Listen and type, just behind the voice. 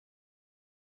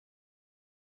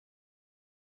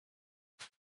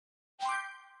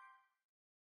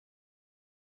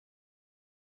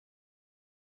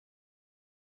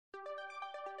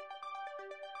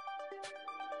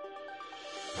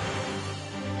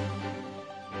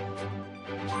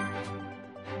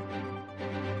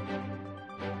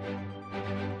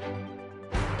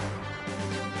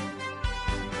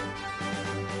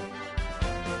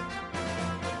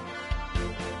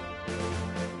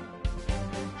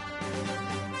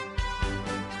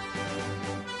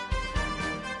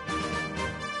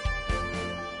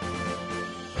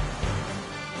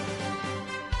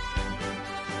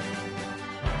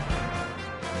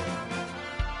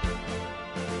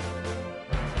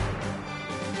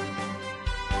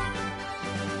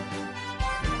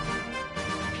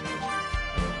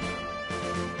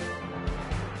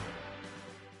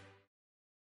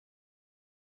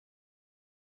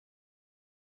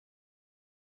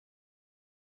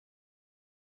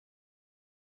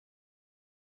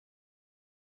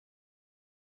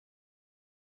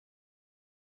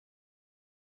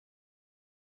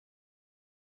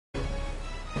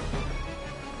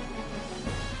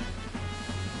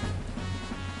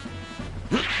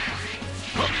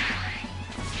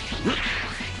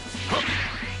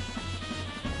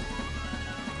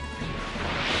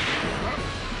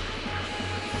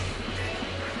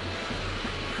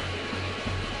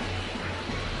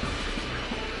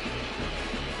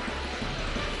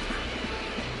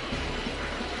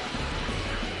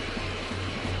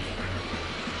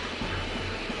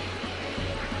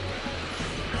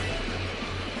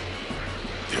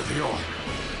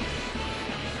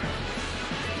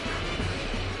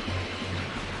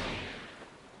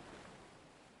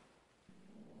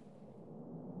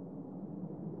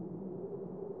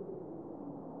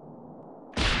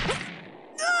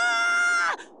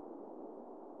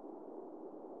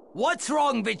What's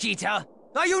wrong, Vegeta?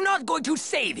 Are you not going to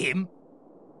save him?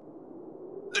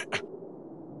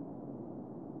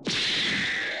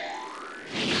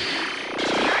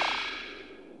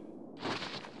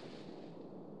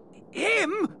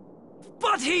 Him?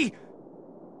 But he...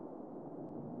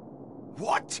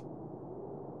 What?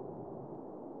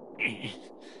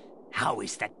 How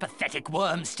is that pathetic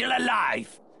worm still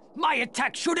alive? My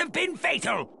attack should have been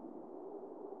fatal!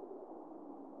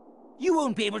 You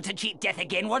won't be able to cheat death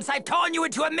again once I've torn you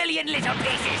into a million little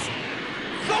pieces!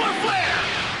 Solar flare!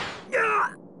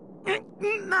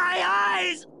 My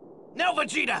eyes! Now,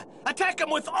 Vegeta, attack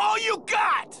him with all you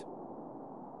got!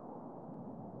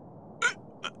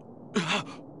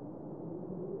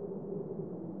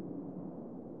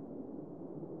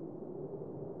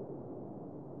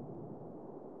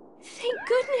 Thank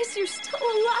goodness you're still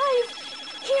alive!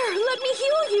 Here, let me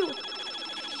heal you!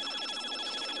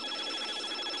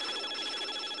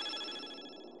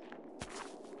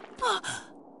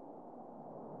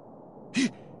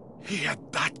 He had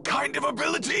that kind of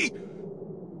ability?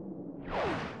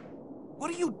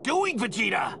 What are you doing,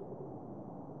 Vegeta?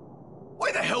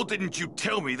 Why the hell didn't you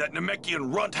tell me that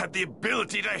Namekian Runt had the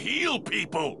ability to heal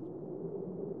people?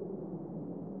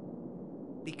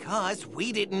 Because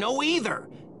we didn't know either.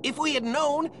 If we had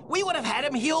known, we would have had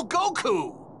him heal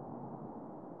Goku!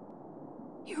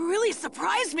 You really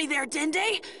surprised me there,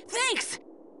 Dende! Thanks!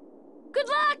 Good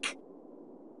luck!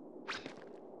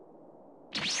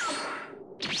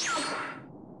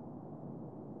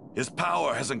 His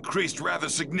power has increased rather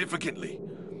significantly.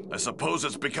 I suppose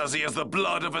it's because he has the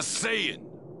blood of a Saiyan.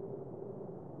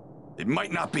 It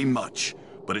might not be much,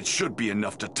 but it should be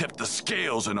enough to tip the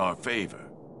scales in our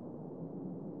favor.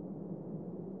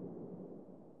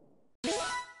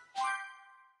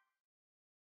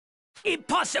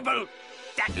 Impossible!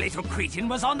 That little cretin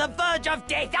was on the verge of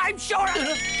death, I'm sure!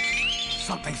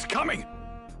 Something's coming!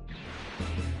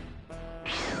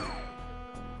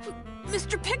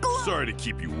 Mr. Piccolo! Sorry to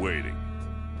keep you waiting.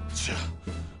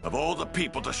 Of all the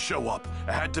people to show up,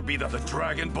 it had to be the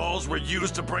Dragon Balls were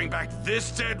used to bring back this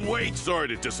dead weight? Sorry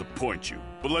to disappoint you,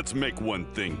 but let's make one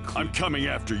thing clear. I'm coming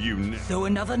after you now. So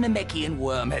another Namekian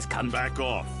worm has come... Back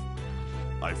off.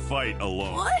 I fight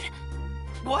alone. What?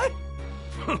 What?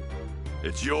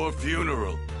 It's your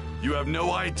funeral. You have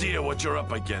no idea what you're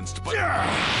up against, but...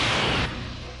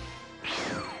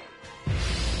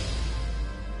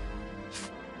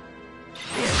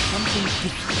 There's something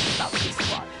different about this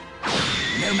one.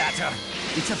 No matter,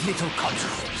 it's of little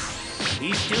consequence.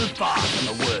 He's still far from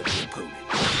a worthy opponent.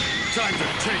 Time to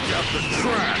take out the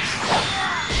trash!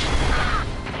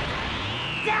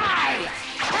 Die!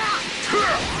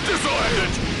 Disarm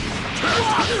it!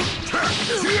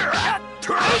 Excellent!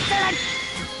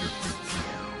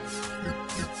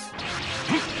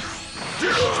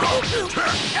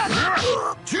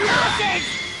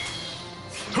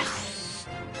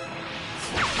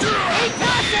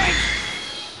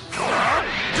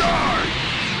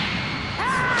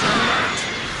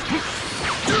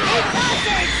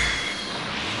 Nonsense!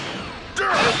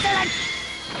 Nonsense! Die! Excellent!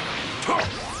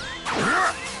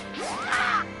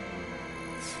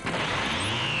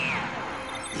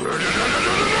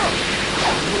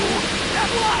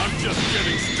 I'm just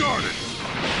getting started!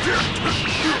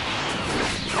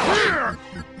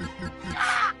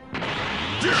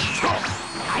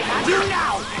 I have you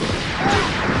now!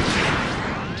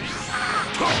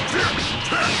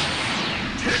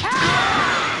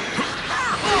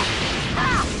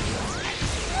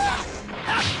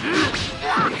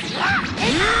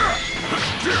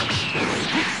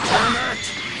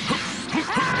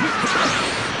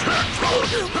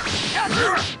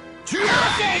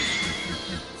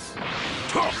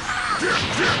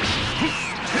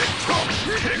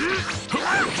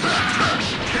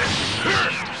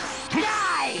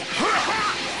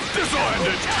 Disarm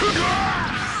it!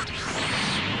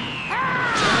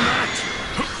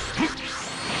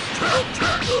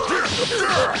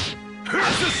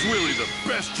 Is this really the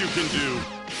best you can do?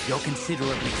 You're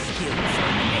considerably skilled for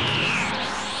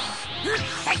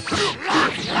a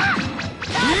Namekian.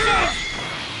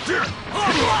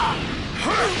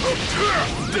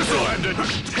 Disarm it!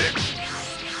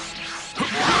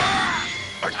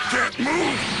 I can't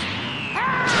move!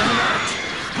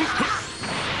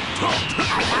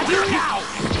 I have you now!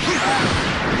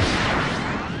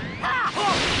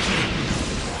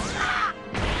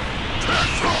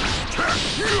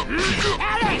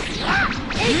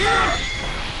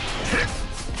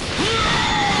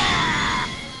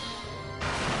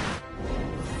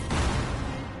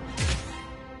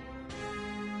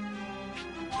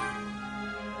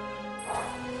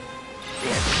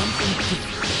 There's something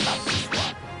different about this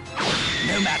one.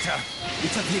 No matter,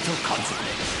 little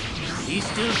consequence. He's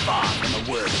still far from a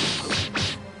worthy opponent.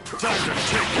 Time to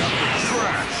take out the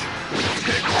trash!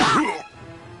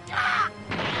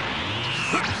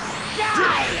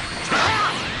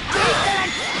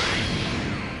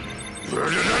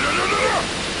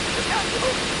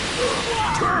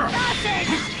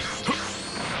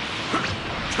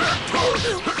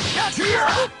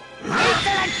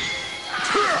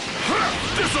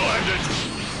 This'll end it!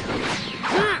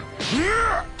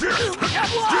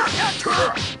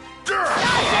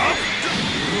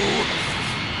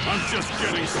 I'm just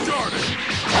getting started!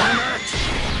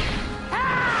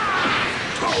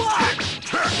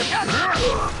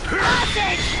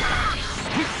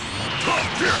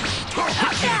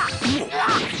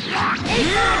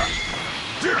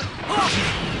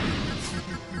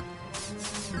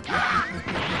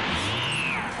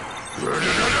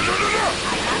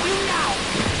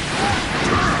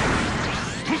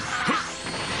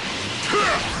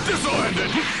 This'll end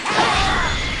it!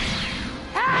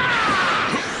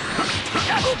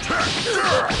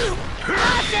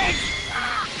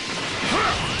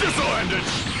 This'll end it!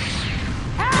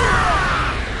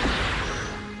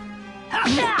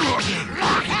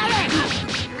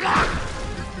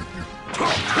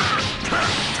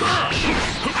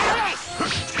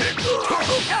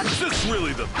 Is this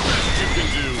really the best you can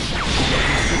do?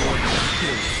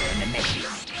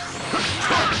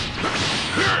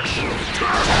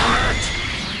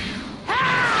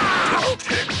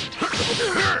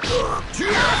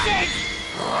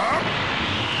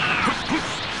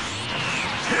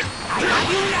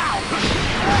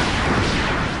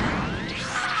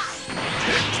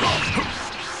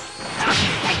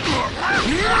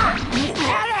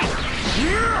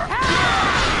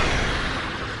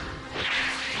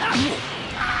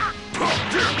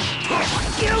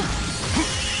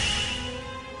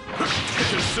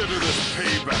 Consider this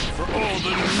payback for all the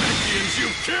Namekians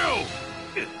you've killed!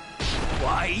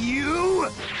 Why, you?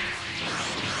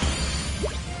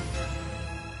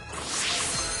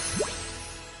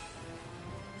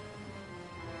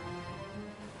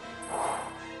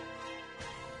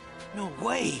 No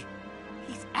way!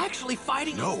 He's actually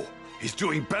fighting... No, he's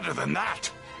doing better than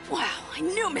that! Wow, I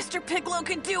knew Mr. Piccolo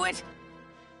could do it!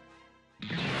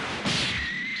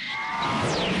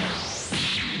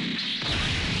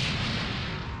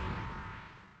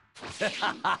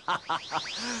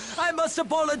 I must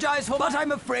apologize for, but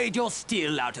I'm afraid you're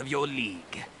still out of your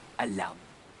league. Allow me.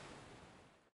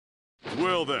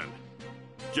 Well then,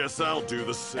 guess I'll do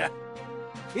the same.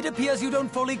 It appears you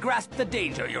don't fully grasp the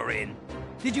danger you're in.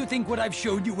 Did you think what I've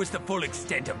showed you was the full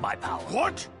extent of my power?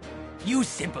 What? You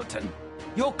simpleton.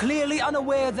 You're clearly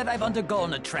unaware that I've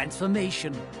undergone a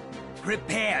transformation.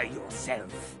 Prepare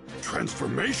yourself.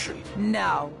 Transformation?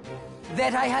 Now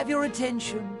that I have your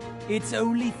attention, it's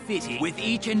only fitting. With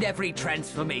each and every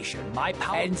transformation, my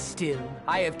power... And still,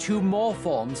 I have 2 more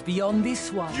forms beyond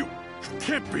this one. You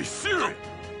can't be serious!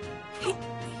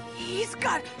 He's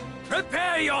got...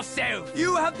 Prepare yourself!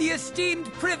 You have the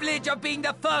esteemed privilege of being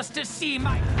the first to see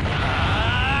my...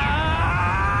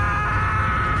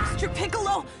 Mr.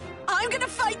 Piccolo, I'm gonna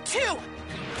fight too!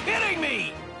 Kidding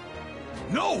me!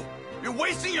 No! You're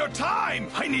wasting your time!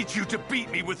 I need you to beat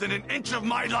me within an inch of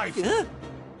my life!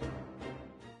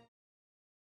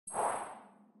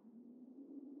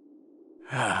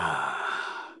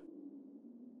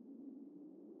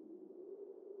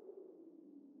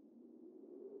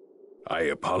 I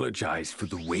apologize for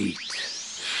the wait.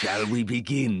 Shall we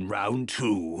begin round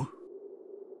 2?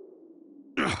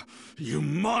 You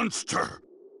monster!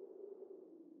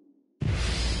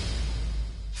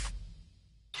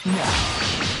 Now,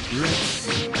 let's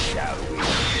see, shall we?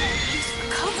 He's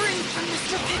recovering from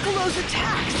Mr. Piccolo's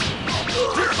attacks!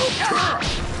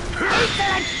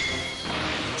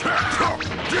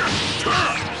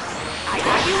 I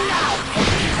have you now!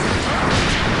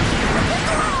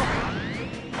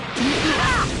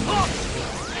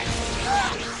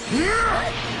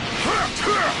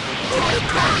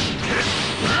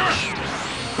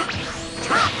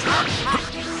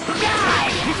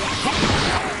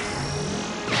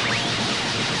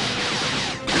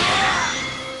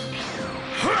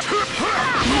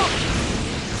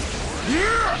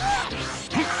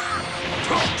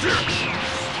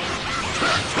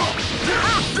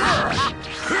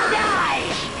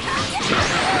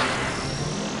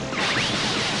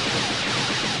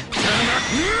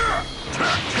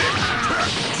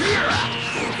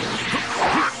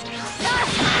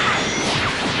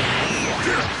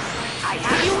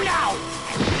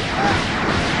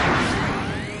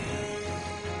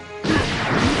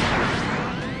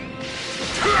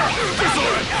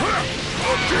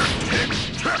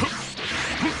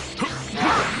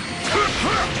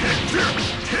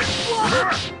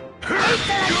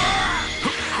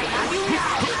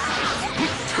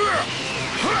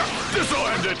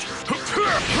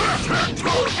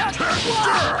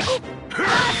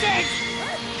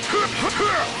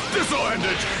 This'll end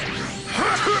it!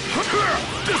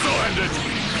 This'll end it! This'll end it!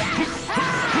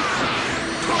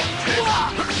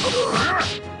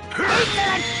 Damn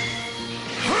it!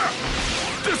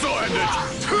 This'll end it!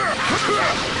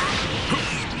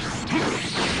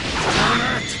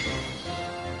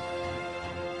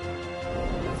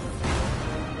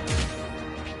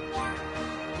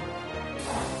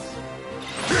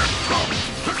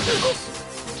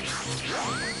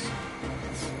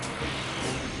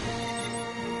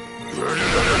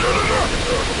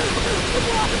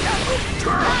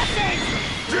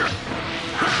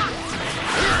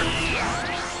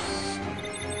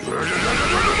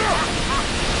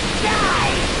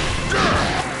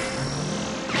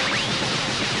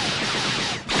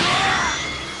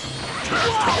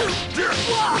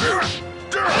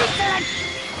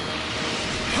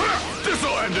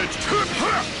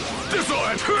 This'll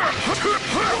end it!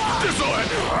 This'll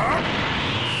end it!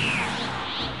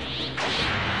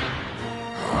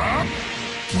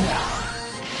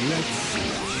 Let's see,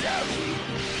 shall we?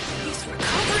 He's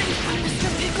recovering from Mr.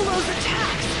 Piccolo's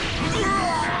attacks.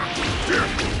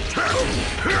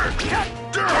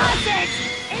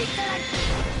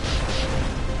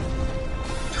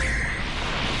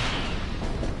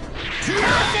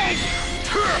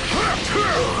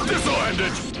 This'll end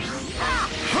it!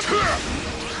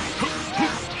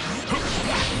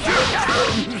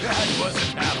 That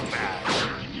wasn't half bad.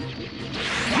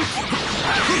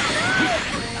 This'll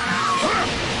end it!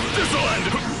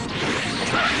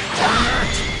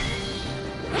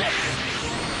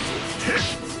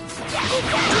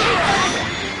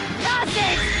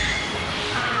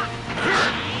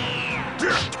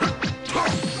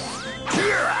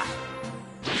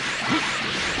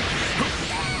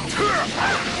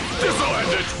 This'll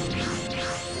end it!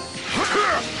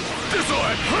 This'll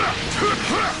end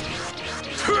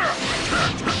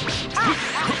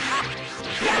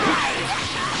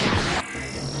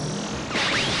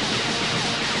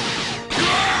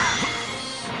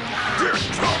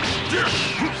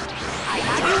I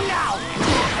got you now!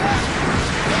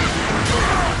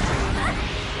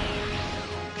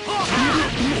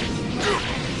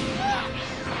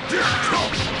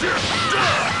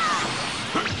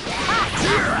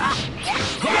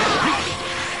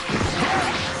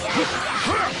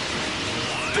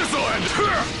 This'll end!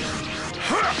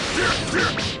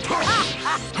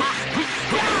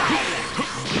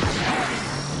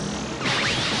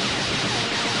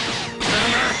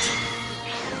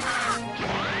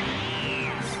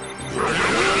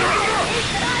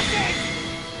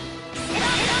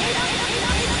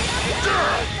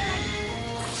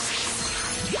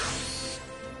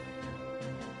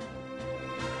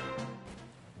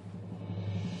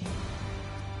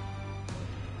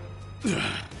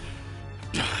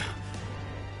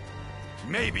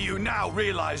 Maybe you now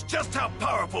realize just how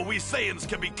powerful we Saiyans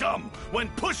can become when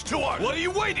pushed to our... What are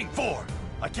you waiting for?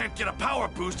 I can't get a power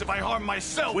boost if I harm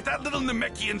myself. With that little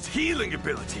Namekian's healing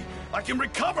ability, I can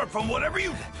recover from whatever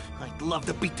you... I'd love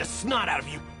to beat the snot out of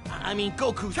you. I mean,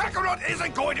 Goku's... Kakarot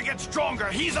isn't going to get stronger.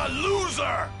 He's a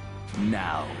loser.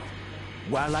 Now,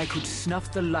 while I could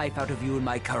snuff the life out of you in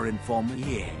my current form,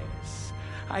 yes,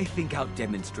 I think I'll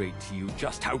demonstrate to you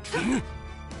just how true...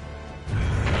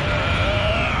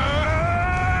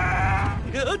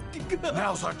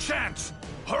 Now's our chance.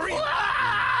 Hurry!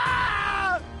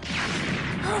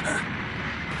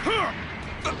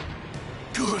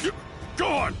 Good. Go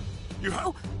on. You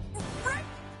have...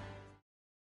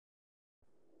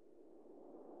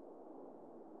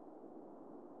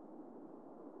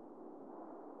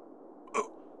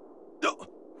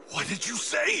 What did you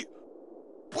say?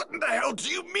 What in the hell do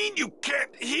you mean you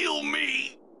can't heal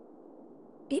me?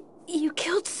 You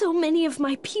killed so many of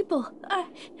my people.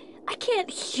 I can't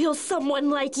heal someone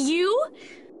like you.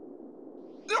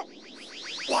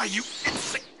 Why, you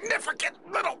insignificant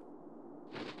little...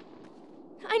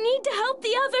 I need to help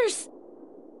the others.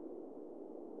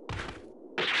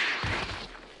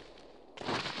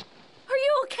 Are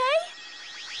you okay?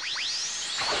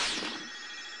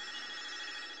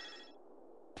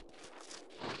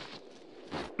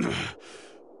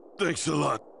 Thanks a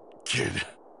lot, kid.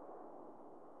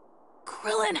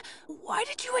 Krillin, why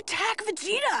did you attack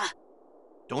Vegeta?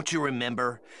 Don't you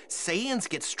remember? Saiyans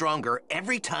get stronger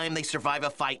every time they survive a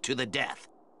fight to the death.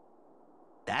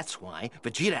 That's why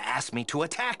Vegeta asked me to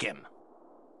attack him.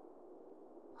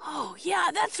 Oh, yeah,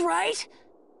 that's right.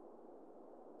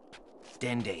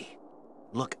 Dende,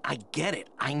 look, I get it.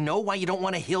 I know why you don't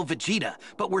want to heal Vegeta,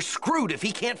 but we're screwed if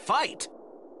he can't fight.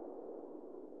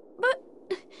 But...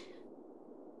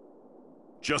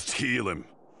 Just heal him.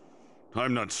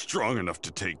 I'm not strong enough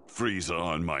to take Frieza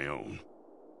on my own.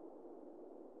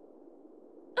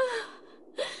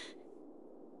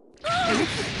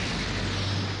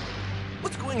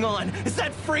 What's going on? Is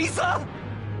that Frieza?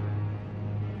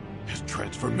 His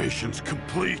transformation's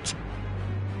complete.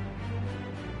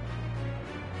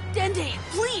 Dende,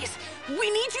 please!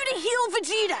 We need you to heal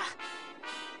Vegeta!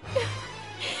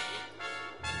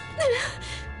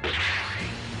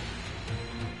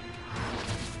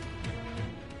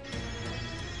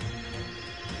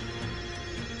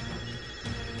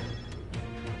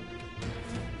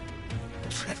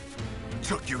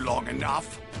 Took you long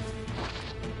enough.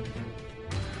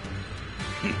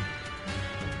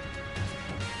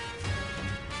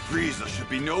 Frieza should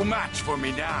be no match for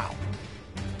me now.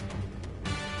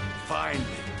 Finally,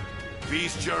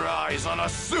 feast your eyes on a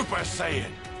Super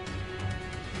Saiyan.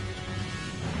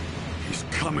 He's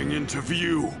coming into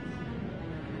view.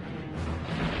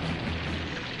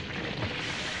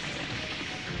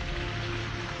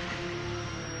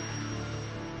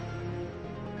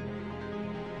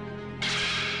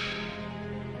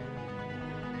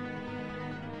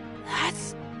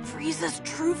 That's Frieza's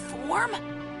true form?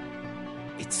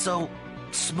 It's so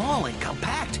small and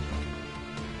compact,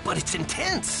 but it's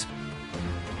intense.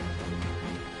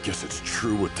 Guess it's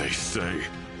true what they say.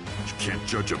 You can't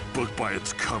judge a book by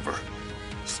its cover.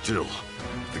 Still,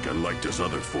 I think I liked his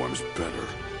other forms better.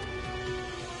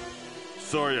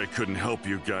 Sorry I couldn't help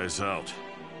you guys out.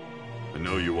 I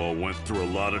know you all went through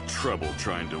a lot of trouble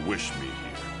trying to wish me here.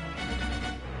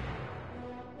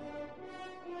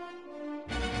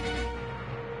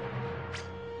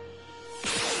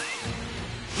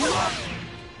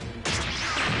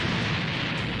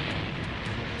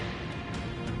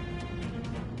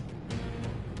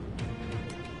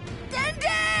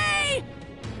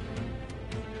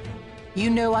 You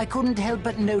know, I couldn't help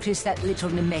but notice that little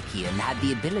Namekian had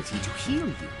the ability to heal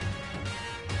you.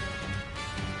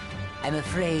 I'm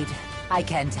afraid I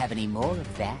can't have any more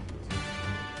of that.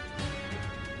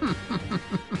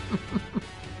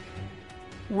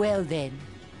 Well then,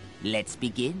 let's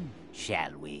begin,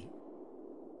 shall we?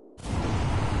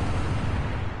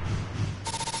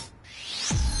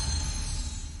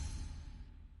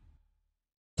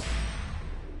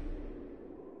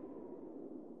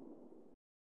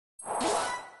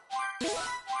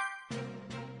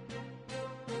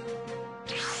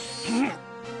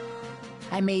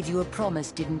 I made you a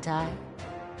promise, didn't I?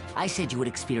 I said you would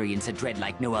experience a dread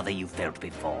like no other you've felt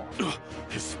before.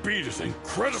 His speed is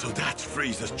incredible. So that's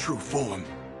Frieza's true form.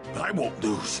 But I won't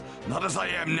lose. Not as I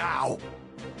am now.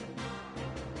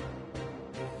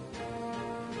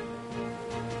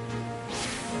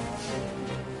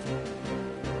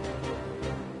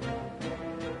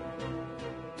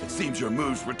 It seems your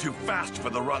moves were too fast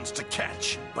for the runs to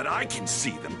catch, but I can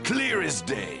see them clear as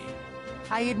day.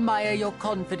 I admire your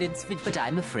confidence, but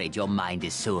I'm afraid your mind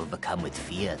is so overcome with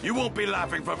fear. You won't be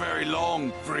laughing for very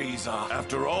long, Frieza.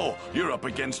 After all, you're up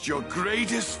against your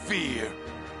greatest fear.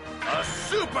 A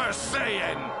Super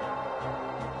Saiyan!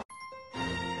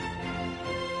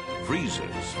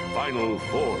 Frieza's final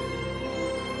form.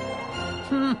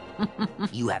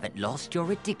 You haven't lost your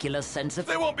ridiculous sense of...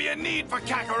 There won't be a need for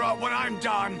Kakarot when I'm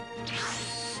done.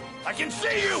 I can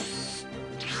see you!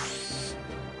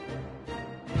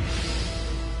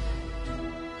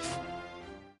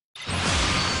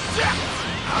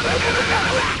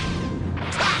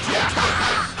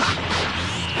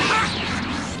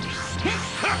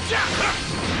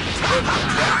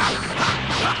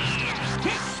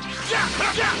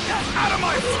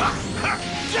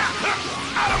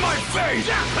 Out of my face!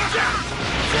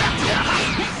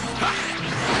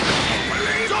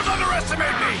 Please don't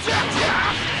underestimate me!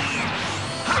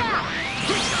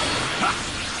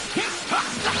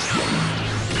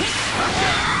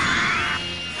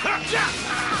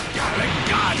 Got a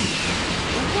gun!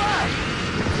 What?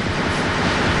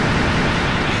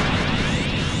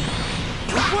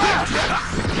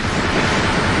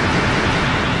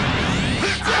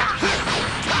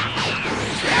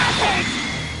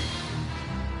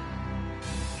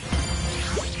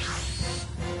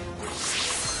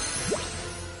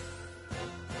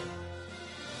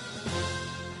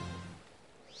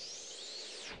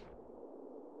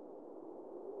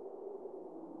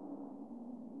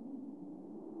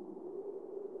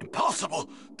 Impossible!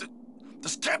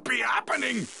 This can't be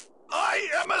happening! I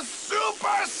am a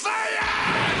Super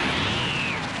Saiyan!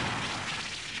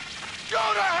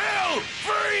 Go to hell,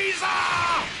 Frieza!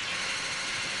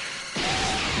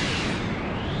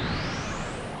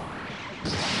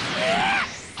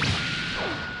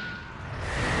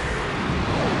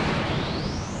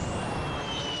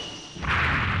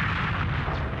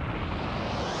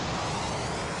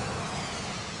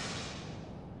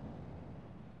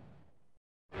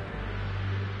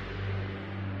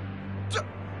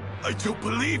 I don't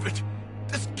believe it!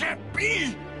 This can't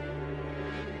be!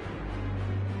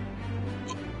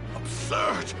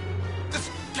 Absurd! This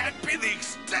can't be the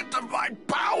extent of my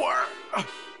power!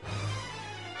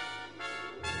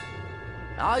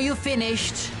 Are you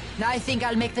finished? I think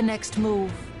I'll make the next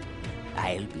move.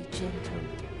 I'll be gentle.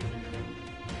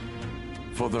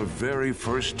 For the very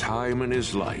first time in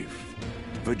his life,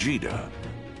 Vegeta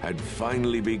had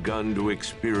finally begun to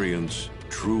experience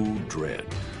true dread.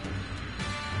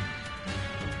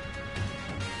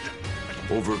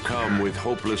 Overcome with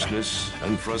hopelessness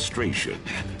and frustration,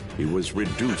 he was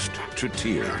reduced to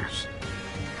tears.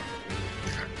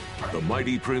 The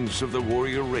mighty prince of the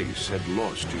warrior race had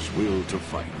lost his will to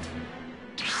fight.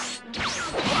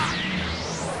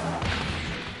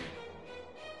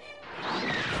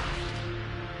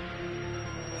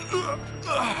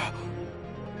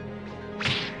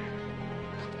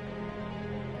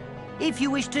 If you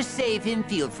wish to save him,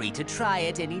 feel free to try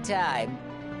at any time.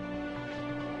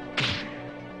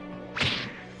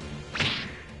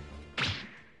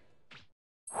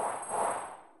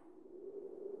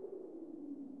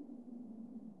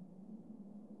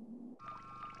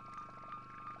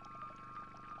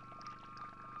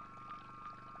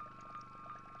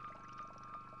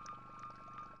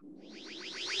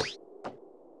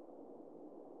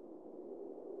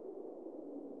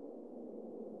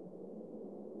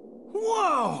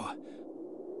 Whoa!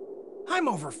 I'm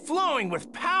overflowing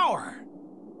with power!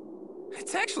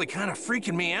 It's actually kind of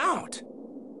freaking me out.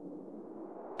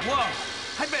 Whoa!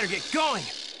 I better get going!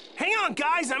 Hang on,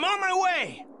 guys! I'm on my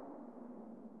way!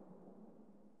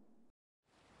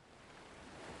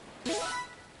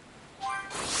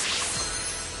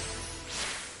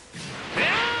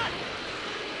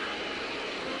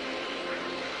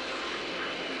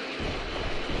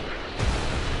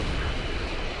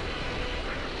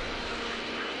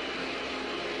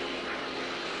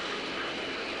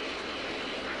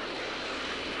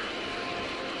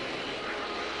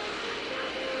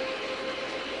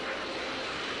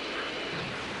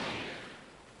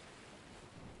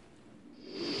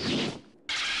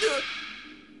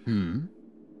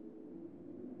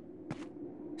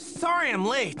 Sorry I'm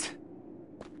late.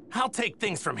 I'll take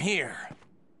things from here.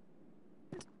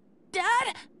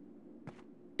 Dad?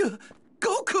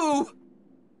 Goku!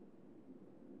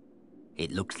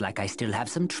 It looks like I still have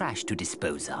some trash to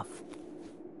dispose of.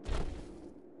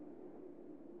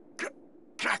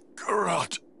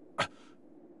 Kakarot!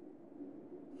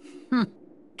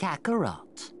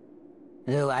 Kakarot.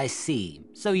 Oh, I see.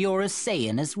 So you're a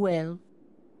Saiyan as well?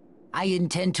 I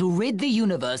intend to rid the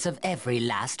universe of every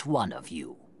last one of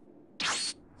you.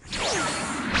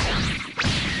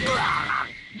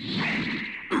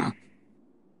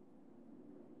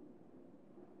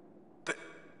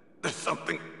 There's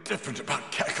something different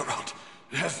about Kakarot.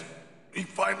 Has he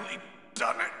finally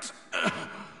done it?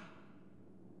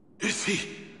 Is he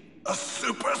a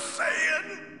Super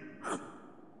Saiyan?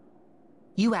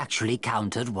 You actually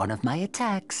countered one of my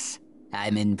attacks.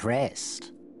 I'm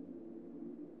impressed.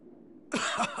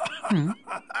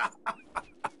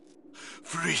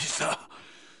 Frieza,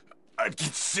 I'd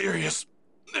get serious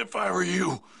if I were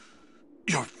you.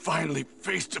 You're finally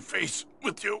face to face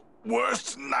with your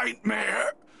worst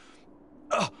nightmare.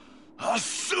 A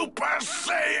Super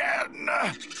Saiyan!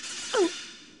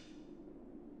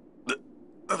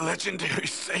 The legendary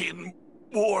Saiyan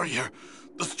warrior,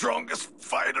 the strongest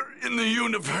fighter in the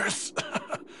universe.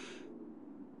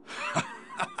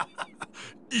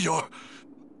 You're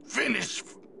finished,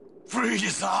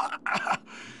 Frieza.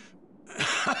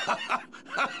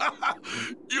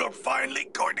 You're finally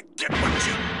going to get what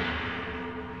you...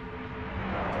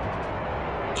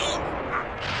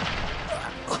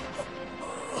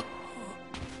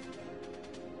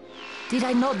 Did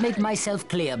I not make myself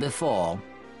clear before?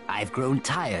 I've grown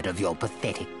tired of your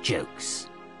pathetic jokes.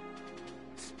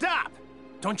 Stop!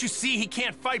 Don't you see he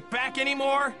can't fight back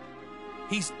anymore?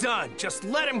 He's done. Just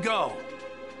let him go.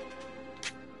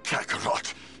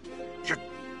 Kakarot, you're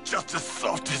just as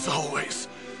soft as always.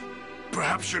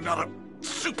 Perhaps you're not a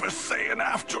Super Saiyan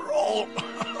after all.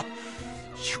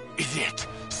 You idiot.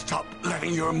 Stop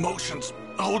letting your emotions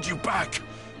hold you back.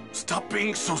 Stop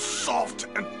being so soft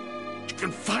and you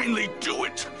can finally do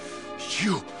it.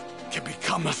 You can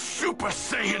become a Super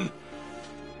Saiyan.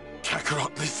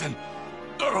 Kakarot, listen.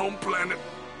 Our home planet,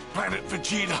 Planet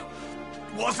Vegeta,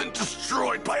 wasn't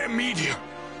destroyed by a meteor.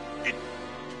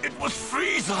 It was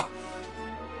Frieza.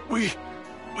 We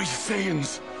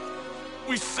Saiyans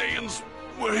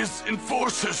were his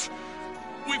enforcers.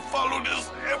 We followed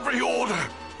his every order.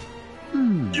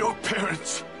 Your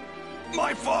parents,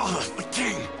 my father, the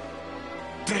king,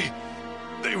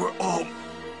 they were all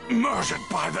murdered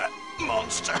by that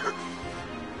monster.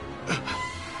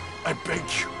 I beg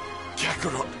you,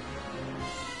 Kakarot.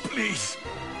 Please.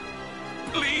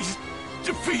 Please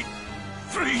defeat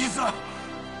Frieza.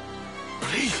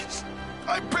 Please.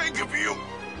 I beg of you.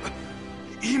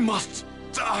 He must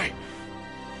die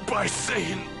by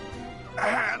Saiyan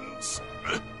hands.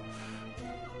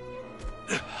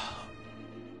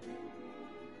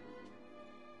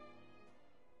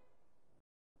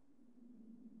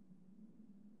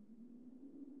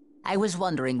 I was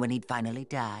wondering when he'd finally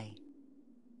die.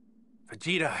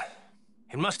 Vegeta,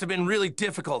 it must have been really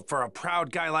difficult for a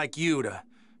proud guy like you to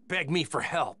beg me for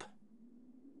help.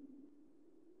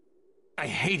 I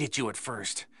hated you at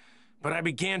first, but I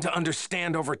began to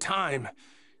understand over time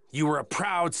you were a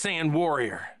proud Saiyan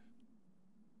warrior.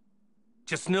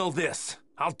 Just know this,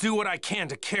 I'll do what I can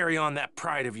to carry on that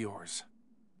pride of yours.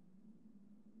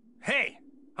 Hey,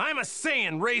 I'm a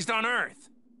Saiyan raised on Earth,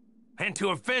 and to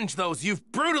avenge those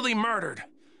you've brutally murdered,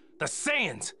 the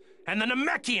Saiyans and the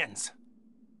Namekians.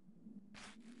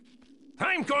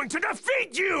 I'm going to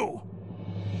defeat you!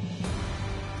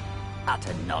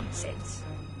 Utter nonsense.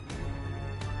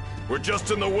 We're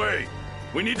just in the way.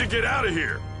 We need to get out of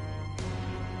here.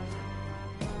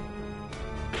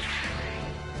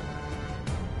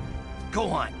 Go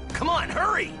on, come on,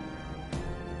 hurry!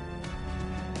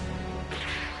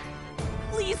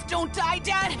 Please don't die,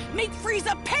 Dad! Make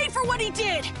Frieza pay for what he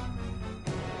did!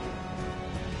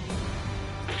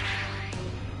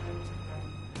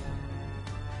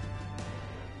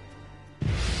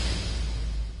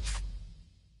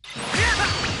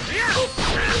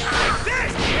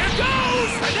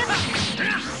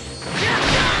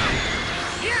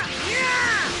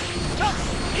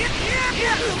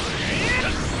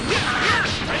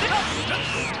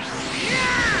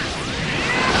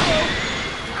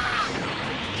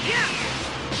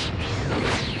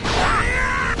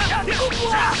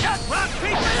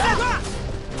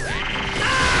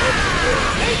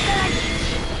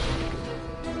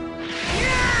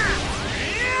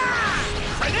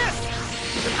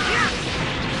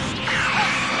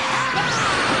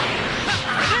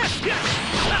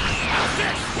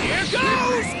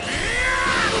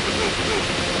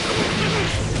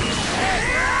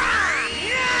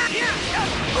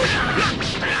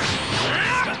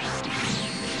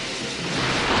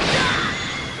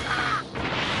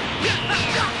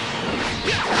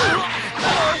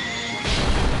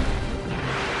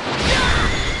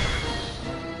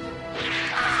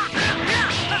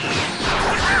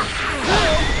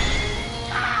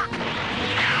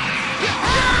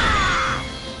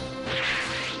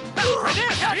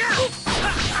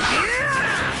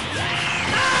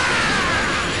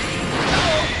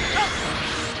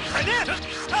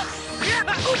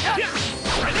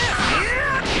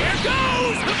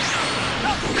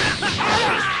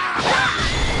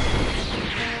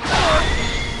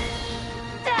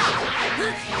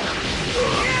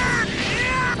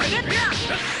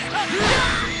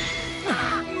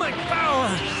 My power!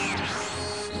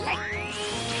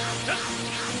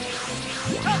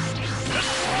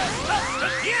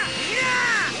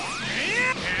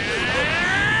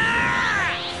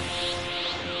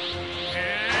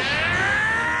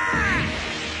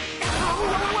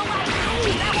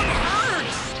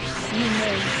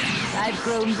 I've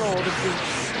grown bored of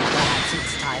this. Perhaps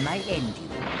it's time I end you,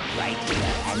 right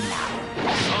here and now.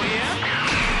 Oh, yeah?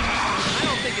 I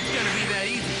don't think it's gonna be that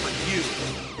easy for you.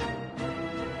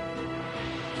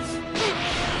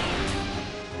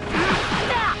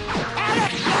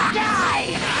 Die!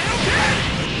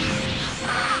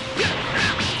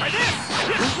 Try this!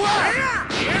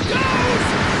 Here goes!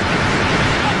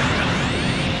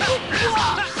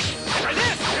 Try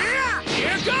this!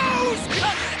 Here goes! Try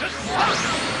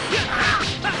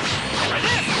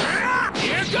this!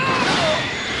 Here goes!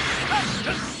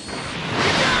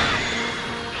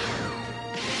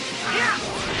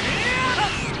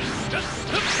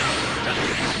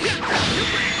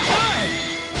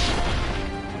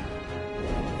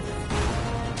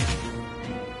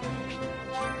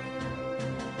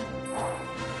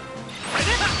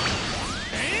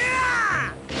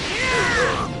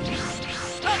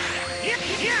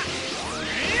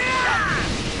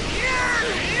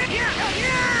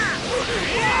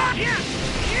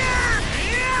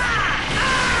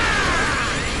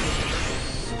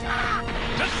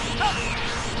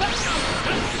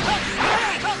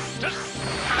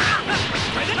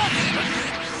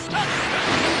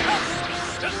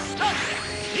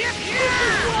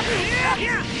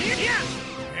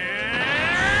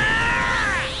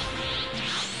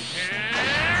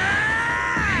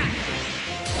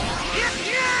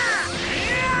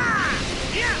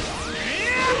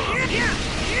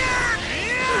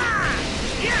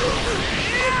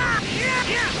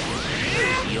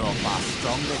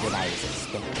 stronger than I was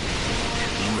expecting.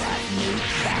 You have no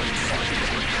chance.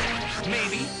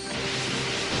 Maybe.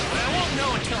 But I won't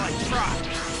know until I try.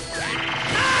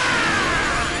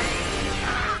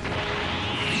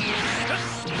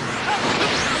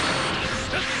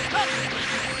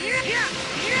 Here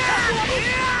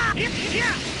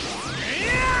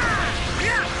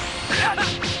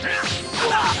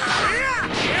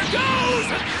goes!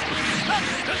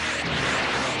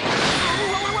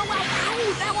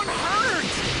 Ow, that one hurt!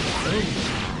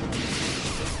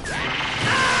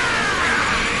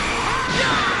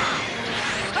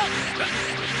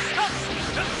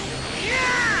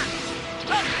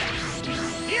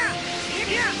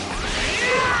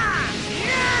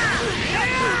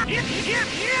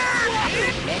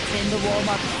 Let's end the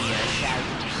warm-up here, shall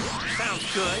we? Sounds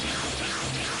good.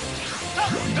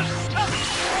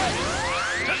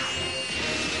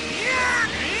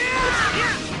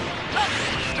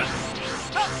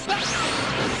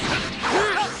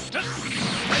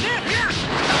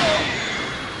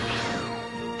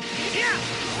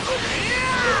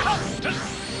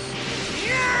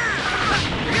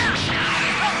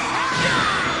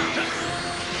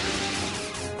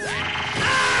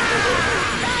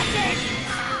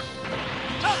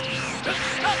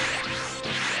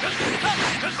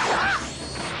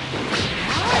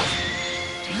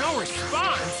 No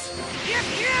response?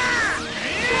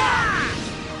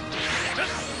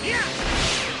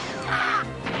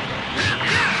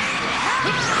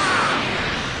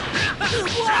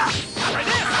 Like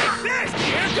this!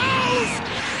 Here goes!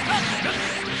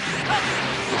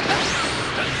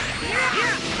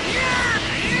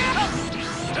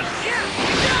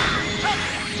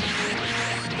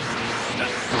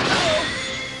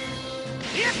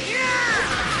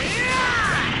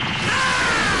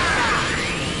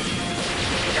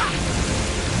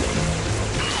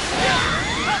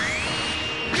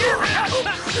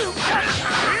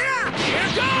 Here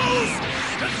goes!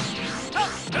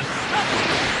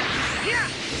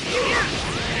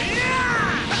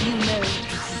 You know,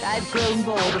 I've grown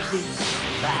bored of this.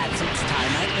 Perhaps it's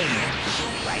time I end it.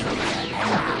 Right here and now.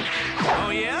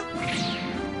 Oh, yeah?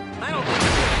 I don't think it's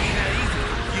gonna be that easy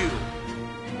for you.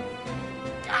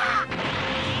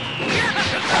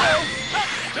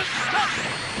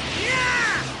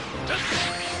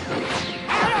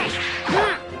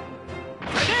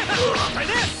 Try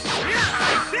this! Like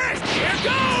this! Here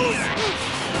goes!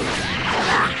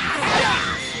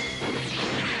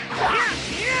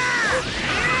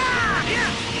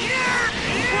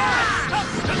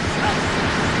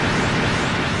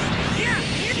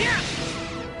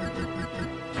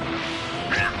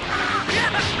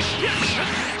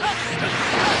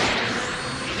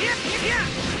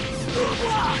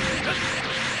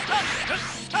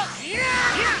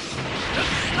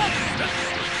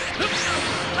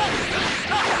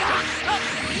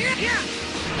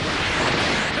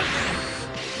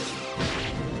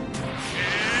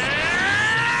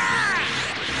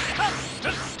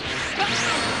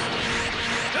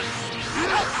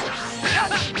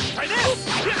 Try this!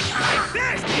 Like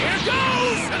this! Here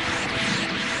goes!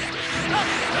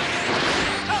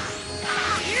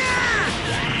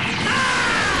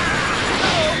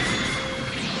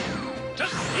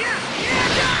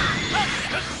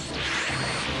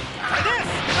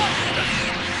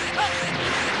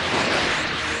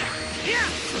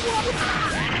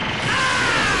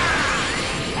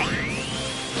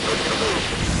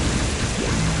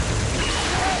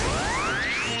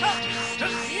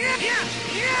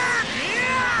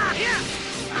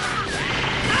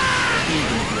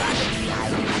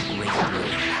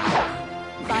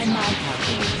 By my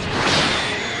calculation,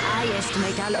 I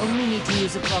estimate I'll only need to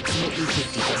use approximately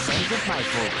 50% of my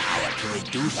full power to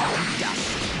reduce you to dust.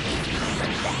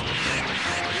 Even that.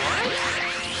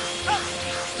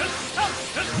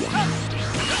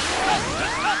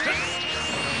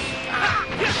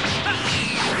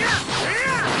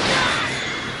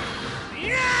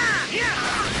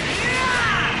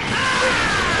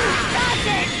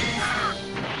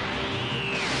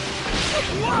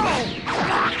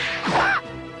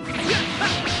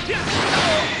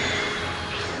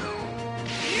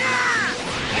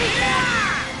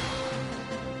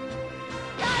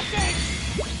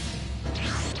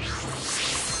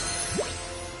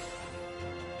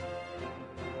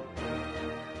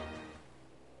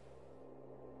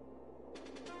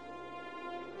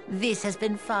 This has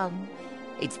been fun.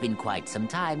 It's been quite some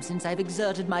time since I've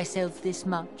exerted myself this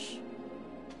much.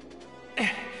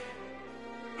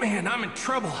 Man, I'm in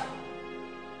trouble.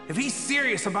 If he's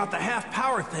serious about the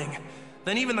half-power thing,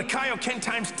 then even the Kaioken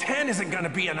times 10 isn't gonna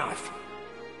be enough.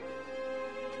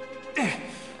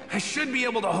 I should be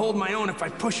able to hold my own if I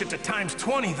push it to times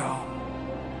 20, though.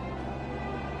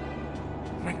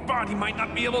 My body might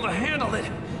not be able to handle it,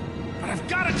 but I've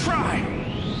got to try.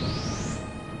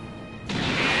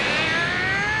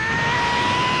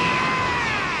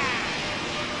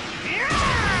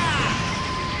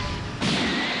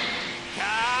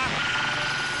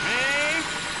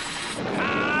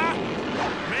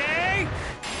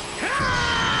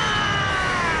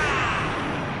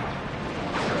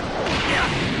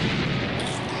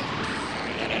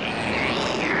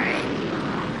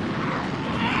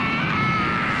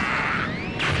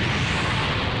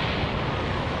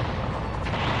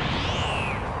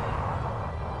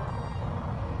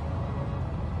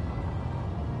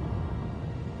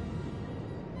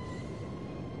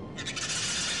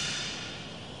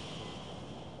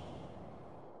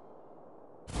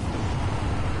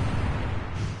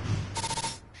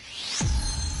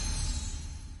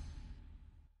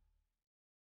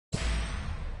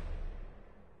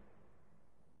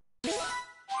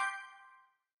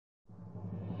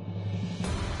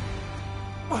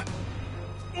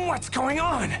 What's going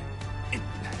on?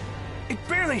 It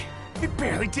barely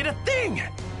did a thing!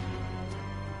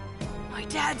 My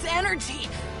dad's energy!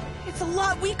 It's a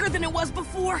lot weaker than it was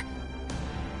before.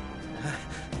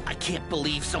 I can't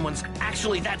believe someone's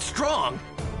actually that strong.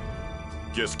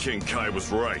 Guess King Kai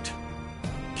was right.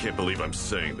 Can't believe I'm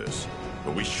saying this,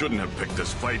 but we shouldn't have picked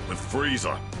this fight with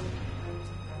Frieza.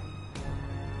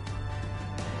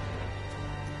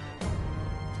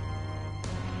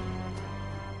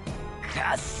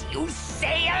 Curse you,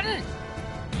 Saiyan!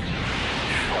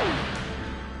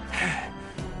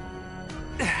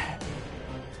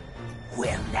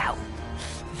 Well now,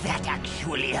 that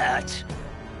actually hurt.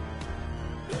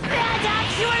 That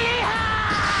actually hurt!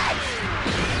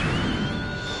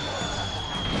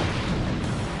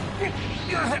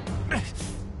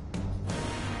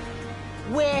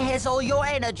 Where has all your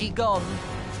energy gone?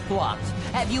 What?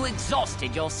 Have you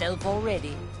exhausted yourself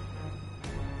already?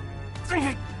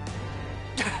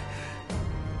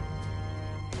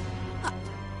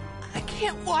 I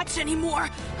can't watch anymore.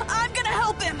 I'm gonna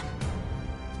help him.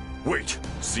 Wait,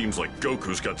 seems like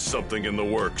Goku's got something in the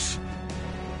works.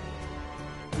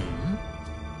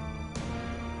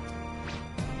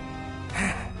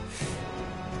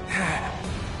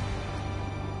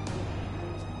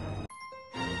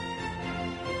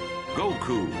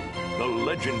 Goku, the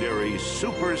legendary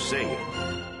Super Saiyan.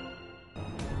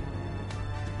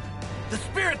 The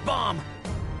Spirit Bomb!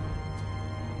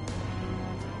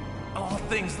 All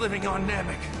things living on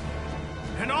Namek,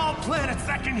 and all planets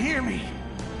that can hear me,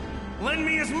 lend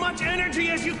me as much energy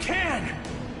as you can!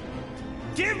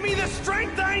 Give me the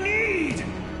strength I need!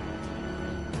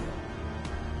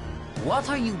 What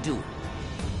are you doing?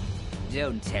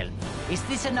 Don't tell me. Is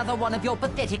this another one of your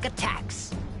pathetic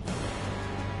attacks?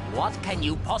 What can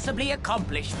you possibly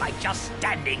accomplish by just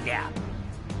standing there?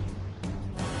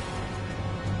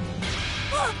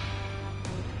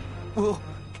 Well,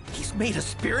 he's made a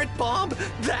Spirit Bomb?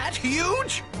 That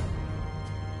huge?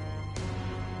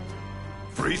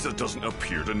 Frieza doesn't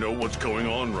appear to know what's going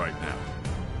on right now.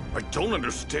 I don't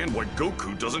understand why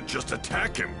Goku doesn't just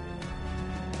attack him.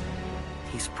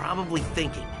 He's probably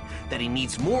thinking that he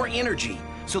needs more energy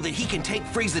so that he can take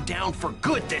Frieza down for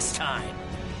good this time.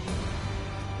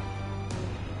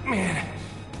 Man,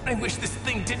 I wish this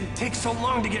thing didn't take so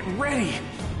long to get ready.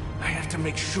 I have to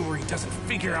make sure he doesn't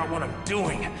figure out what I'm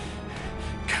doing.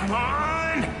 Come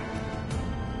on!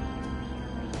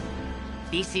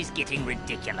 This is getting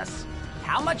ridiculous.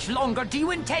 How much longer do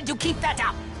you intend to keep that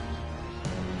up?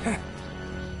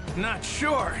 Not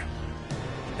sure.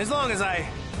 As long as I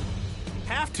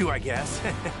have to, I guess.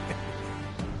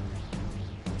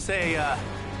 Say,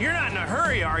 you're not in a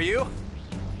hurry, are you?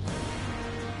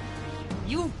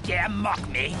 You dare mock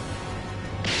me?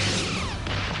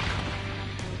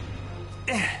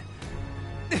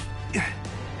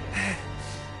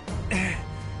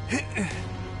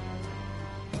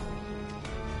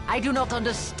 I do not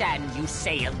understand you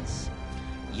Saiyans.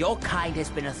 Your kind has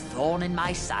been a thorn in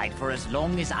my side for as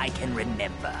long as I can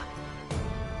remember.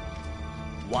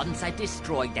 Once I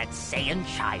destroyed that Saiyan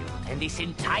child and this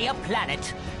entire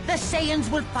planet, the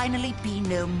Saiyans will finally be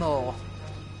no more.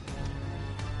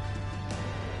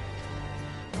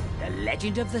 The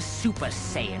legend of the Super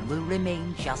Saiyan will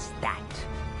remain just that,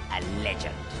 a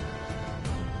legend.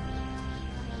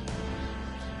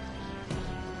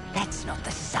 That's not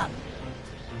the sun.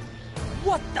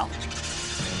 What the?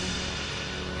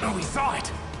 Oh, we saw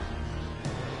it!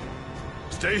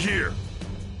 Stay here.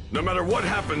 No matter what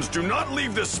happens, do not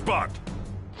leave this spot.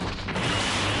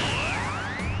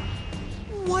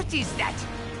 What is that?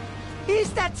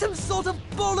 Is that some sort of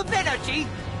ball of energy?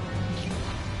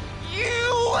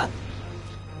 You!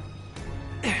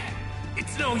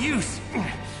 It's no use.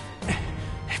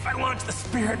 If I launch the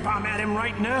spirit bomb at him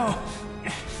right now,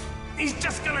 he's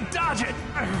just gonna dodge it.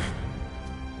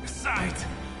 Besides,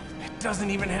 it doesn't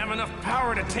even have enough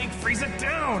power to take Frieza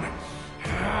down.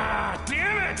 Ah,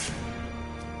 damn it!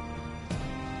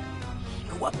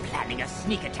 You were planning a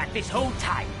sneak attack this whole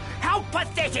time. How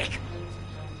pathetic!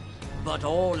 But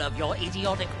all of your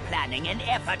idiotic planning and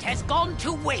effort has gone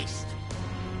to waste.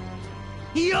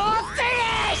 You're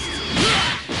finished!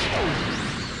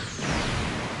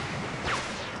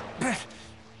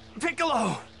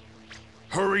 Piccolo!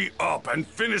 Hurry up and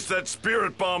finish that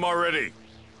spirit bomb already!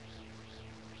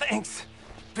 Thanks,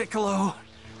 Piccolo.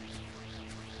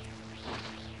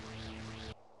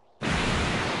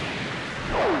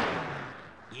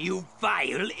 You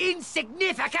vile,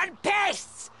 insignificant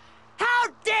pests! How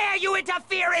dare you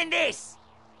interfere in this!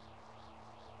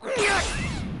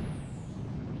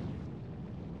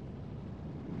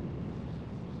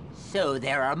 So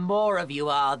there are more of you,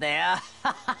 are there?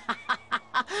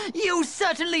 You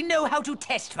certainly know how to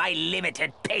test my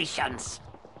limited patience.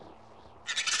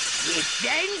 It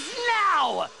ends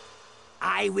now!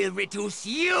 I will reduce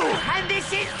you and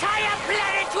this entire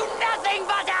planet to nothing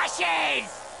but ashes!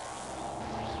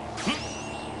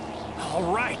 All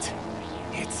right,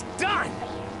 it's done!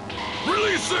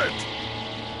 Release it!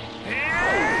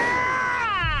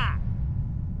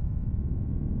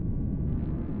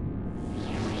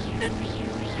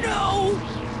 No!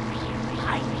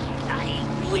 I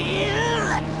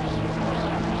will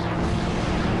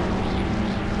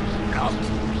not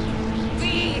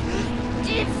be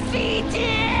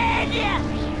defeated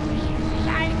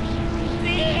like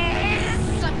this!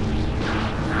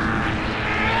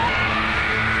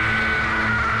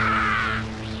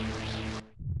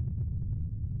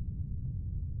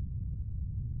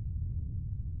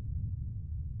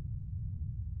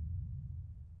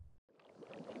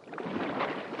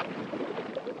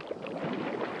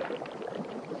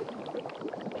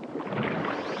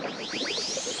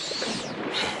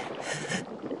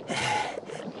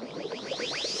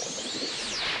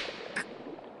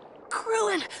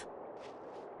 Krillin!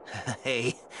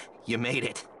 Hey, you made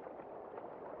it.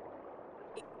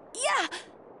 Yeah!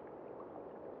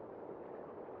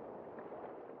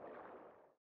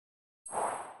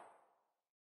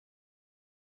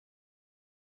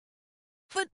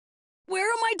 But where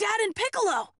are my dad and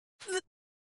Piccolo?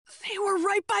 They were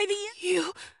right by the...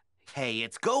 You... Hey,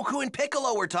 it's Goku and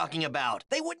Piccolo we're talking about.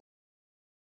 They would...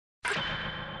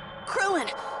 Krillin,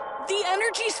 the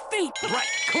energy's faint. Right,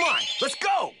 come on, let's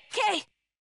go! Okay.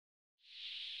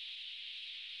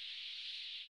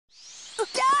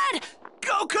 Dad!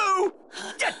 Goku!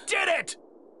 You did it!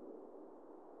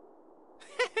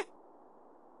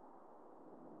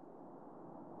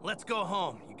 Let's go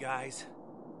home, you guys.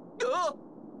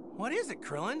 What is it,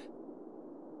 Krillin?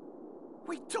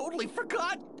 We totally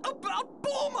forgot about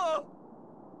Bulma!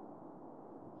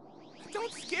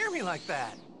 Don't scare me like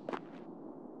that.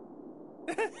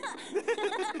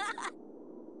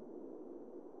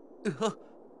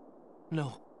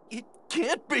 No, it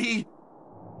can't be!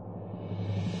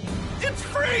 It's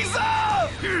Frieza!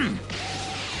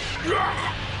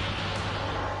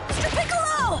 Mr.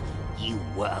 Piccolo! You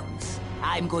worms.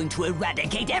 I'm going to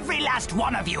eradicate every last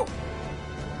one of you!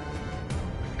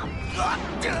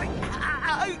 Krillin!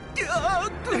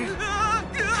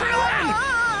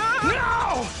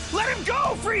 No! Let him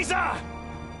go, Frieza!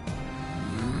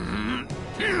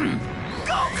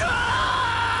 Goku!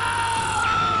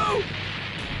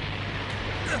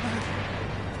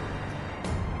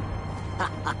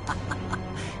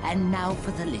 And now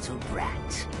for the little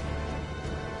brat.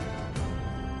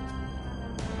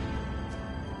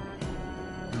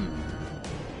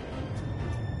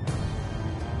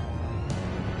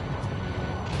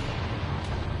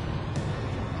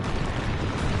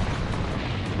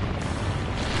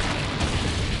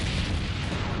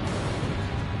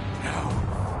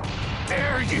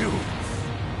 Dare you!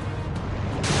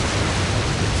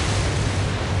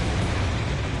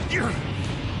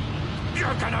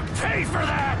 You're gonna pay for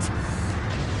that!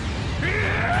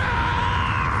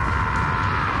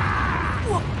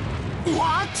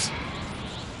 What?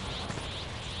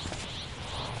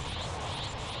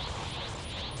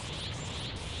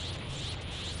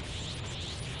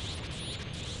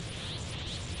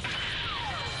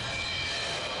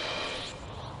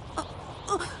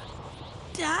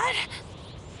 Dad?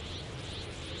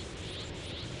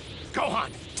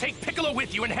 Gohan, take Piccolo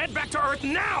with you and head back to Earth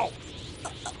now!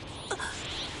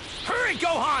 Hurry,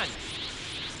 Gohan!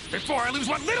 Before I lose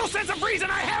what little sense of reason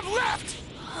I have left!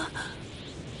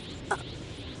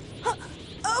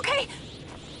 Okay.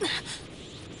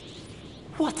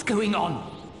 What's going on?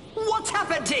 What's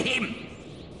happened to him?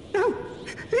 No,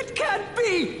 it can't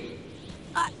be!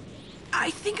 I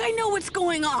think I know what's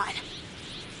going on.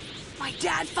 My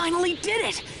dad finally did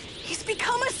it! He's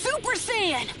become a Super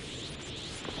Saiyan!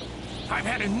 I've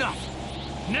had enough!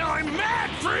 Now I'm mad,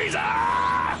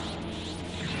 Frieza!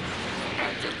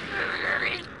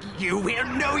 You will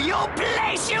know your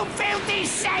place, you filthy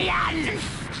Saiyan!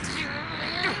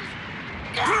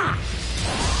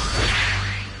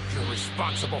 You're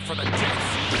responsible for the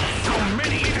deaths of so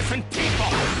many innocent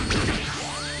people!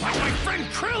 Like my friend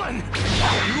Krillin!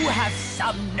 You have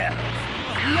some nerve.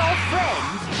 Your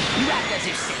friends, you act as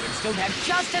if Saiyans don't have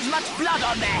just as much blood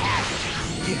on their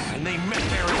hands. Yeah, and they met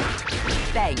their end.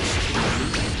 Thanks to me,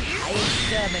 I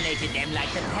exterminated them like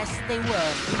the pests they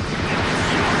were.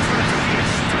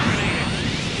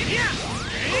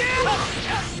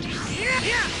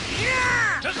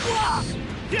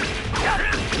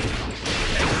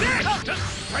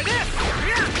 For this!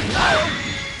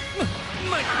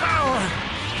 My power!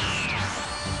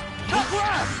 For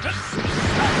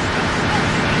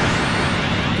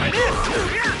this!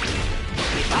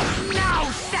 Give up now,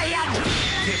 Saiyan!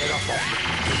 Give it up all.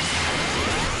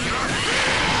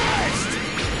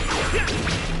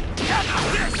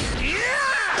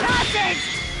 Cut it!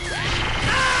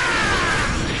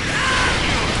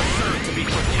 Deserve to be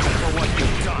forgiven for what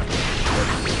you've done.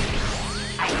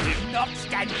 I will not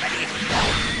stand for this.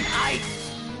 I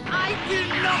will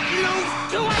not lose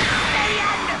to a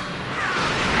Saiyan!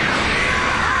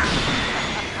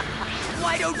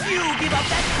 Why don't you give up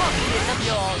that cockiness of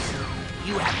yours?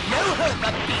 You have no hope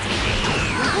of beating me.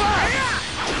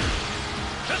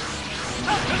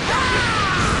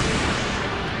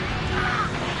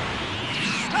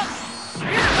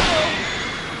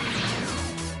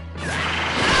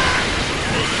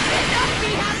 Cannot be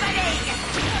happening!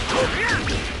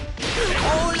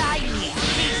 All I need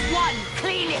is one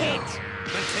clean hit.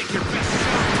 Then take your best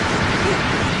shot.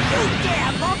 You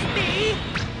dare mock me?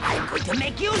 I'm going to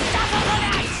make you suffer for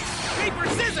that! Paper,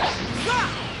 scissors!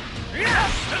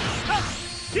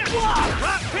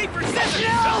 Paper, scissors!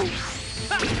 No!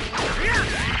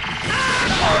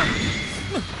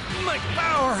 My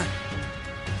power!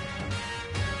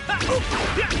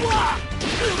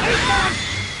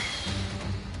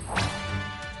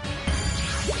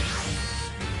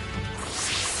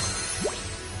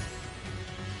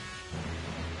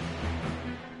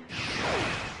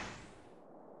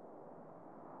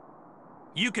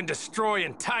 You can destroy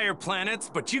entire planets,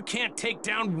 but you can't take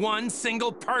down one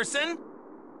single person?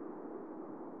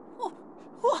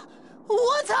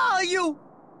 What are you?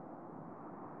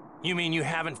 You mean you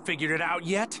haven't figured it out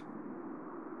yet?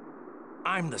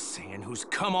 I'm the Saiyan who's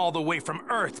come all the way from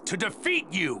Earth to defeat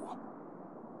you!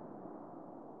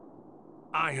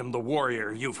 I am the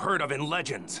warrior you've heard of in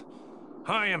legends.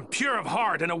 I am pure of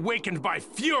heart and awakened by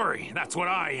fury, that's what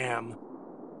I am.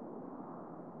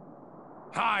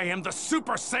 I am the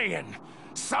Super Saiyan,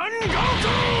 Son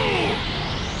Goku!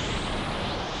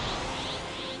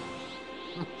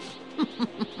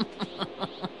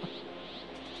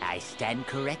 I stand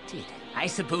corrected. I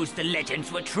suppose the legends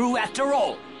were true after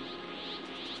all.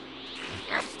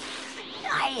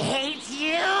 I hate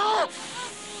you!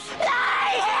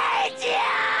 I hate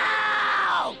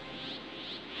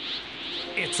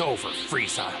you! It's over,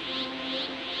 Frieza.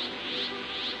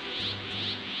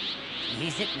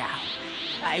 Is it now?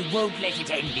 I won't let it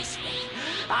end this way.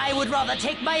 I would rather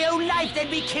take my own life than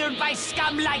be killed by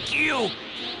scum like you!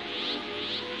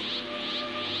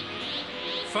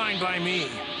 Fine by me.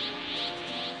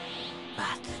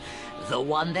 But the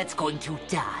one that's going to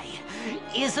die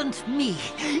isn't me.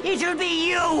 It'll be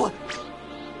you!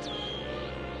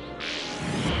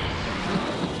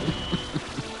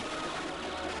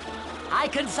 I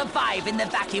can survive in the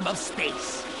vacuum of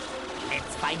space.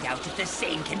 Let's find out if the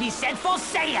same can be said for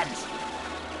Saiyans!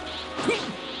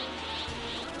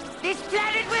 This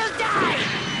planet will die!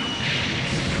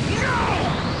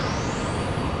 No!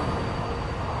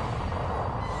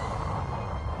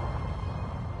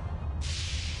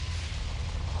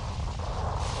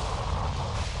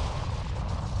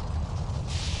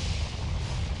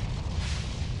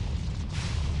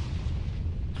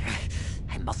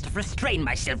 I must have restrained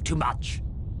myself too much.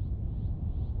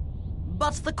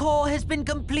 But the core has been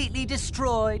completely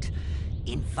destroyed.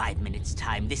 In 5 minutes'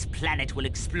 time, this planet will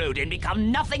explode and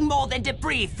become nothing more than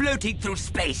debris floating through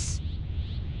space.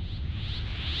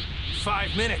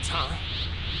 5 minutes, huh?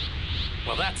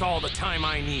 Well, that's all the time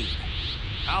I need.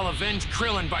 I'll avenge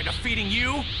Krillin by defeating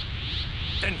you,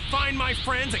 then find my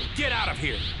friends and get out of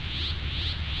here.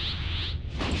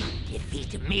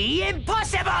 Defeat me?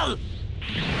 Impossible!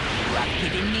 You have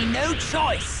given me no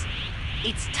choice.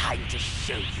 It's time to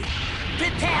show you.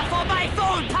 Prepare for my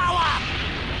full power!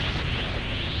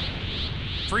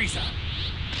 Frieza.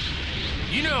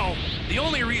 You know, the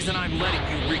only reason I'm letting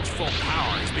you reach full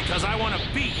power is because I want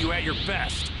to beat you at your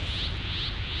best.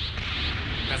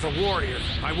 As a warrior,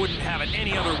 I wouldn't have it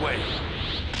any other way.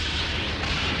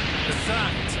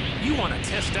 Besides, you want to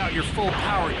test out your full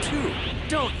power too,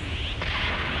 don't you?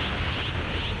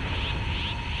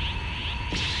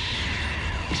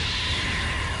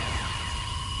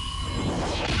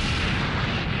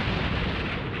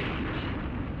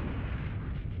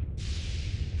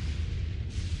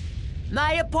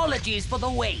 My apologies for the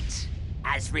wait.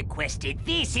 As requested,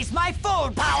 this is my full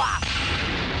power!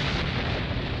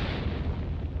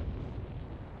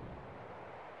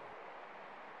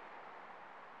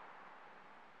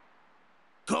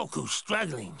 Goku's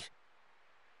struggling.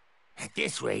 At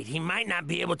this rate, he might not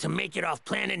be able to make it off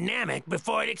planet Namek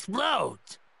before it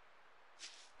explodes.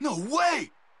 No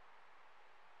way!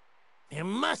 There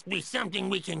must be something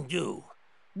we can do.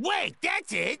 Wait,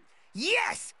 that's it!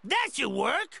 Yes, that should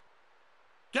work!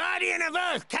 Guardian of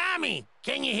Earth, Kami,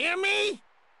 can you hear me?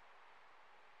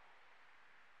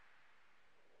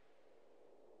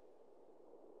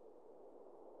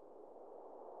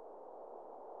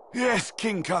 Yes,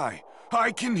 King Kai.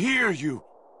 I can hear you.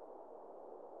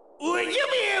 Would you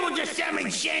be able to summon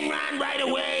Shenron right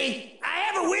away? I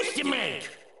have a wish to make.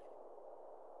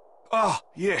 Ah,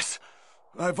 yes.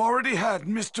 I've already had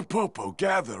Mr. Popo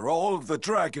gather all of the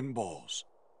Dragon Balls.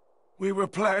 We were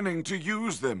planning to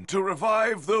use them to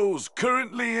revive those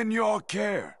currently in your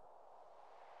care.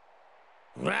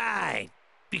 Right.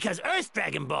 Because Earth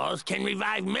Dragon Balls can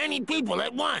revive many people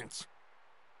at once.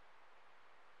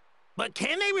 But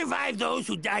can they revive those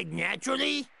who died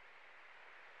naturally?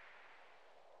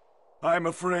 I'm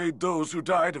afraid those who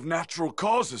died of natural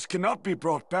causes cannot be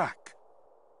brought back.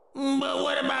 But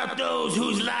what about those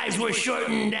whose lives were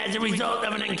shortened as a result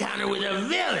of an encounter with a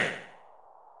villain?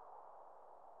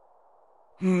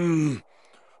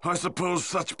 I suppose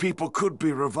such people could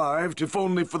be revived, if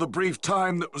only for the brief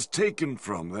time that was taken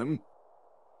from them.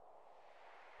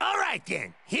 All right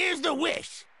then, here's the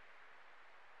wish.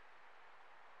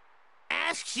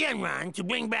 Ask Shenron to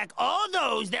bring back all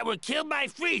those that were killed by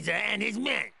Frieza and his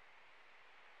men.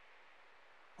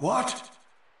 What?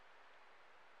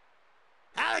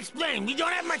 I'll explain. We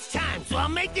don't have much time, so I'll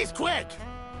make this quick.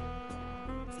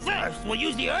 First, we'll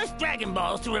use the Earth's Dragon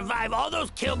Balls to revive all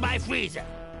those killed by Frieza.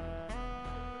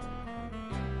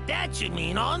 That should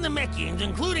mean all Namekians,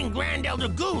 including Grand Elder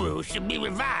Guru, should be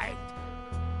revived.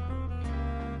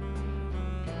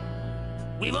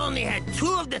 We've only had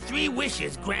 2 of the 3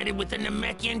 wishes granted with the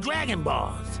Namekian Dragon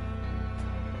Balls.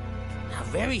 How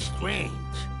very strange.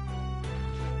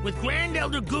 With Grand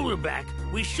Elder Guru back,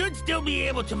 we should still be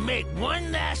able to make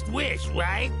one last wish,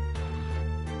 right?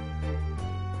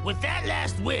 With that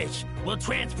last wish, we'll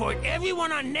transport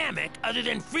everyone on Namek other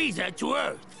than Frieza to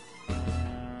Earth.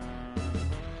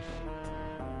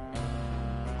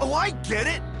 Oh, I get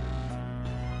it!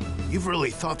 You've really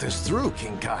thought this through,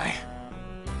 King Kai.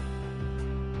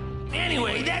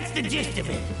 Anyway, that's the gist of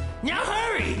it. Now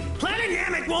hurry! Planet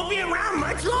Namek won't be around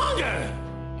much longer!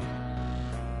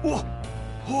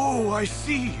 Oh, I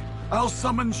see. I'll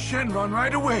summon Shenron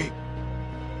right away.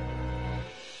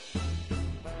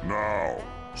 Now,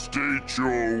 state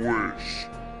your wish.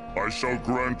 I shall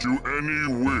grant you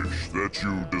any wish that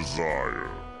you desire.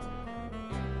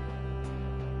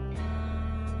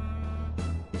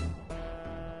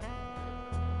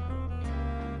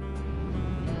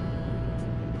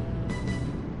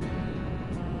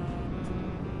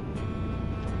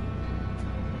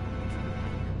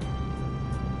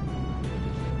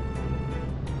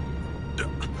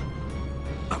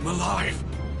 I'm alive,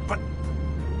 but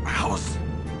how is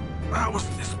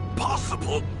this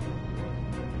possible?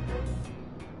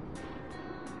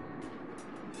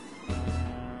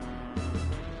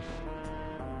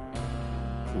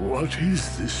 What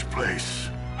is this place?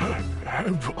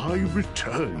 Have I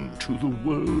returned to the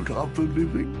world of the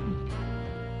living?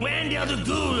 Grand Elder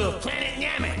Guru of Planet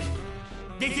Namek.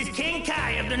 This is King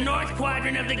Kai of the North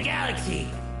Quadrant of the galaxy.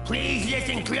 Please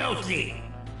listen closely.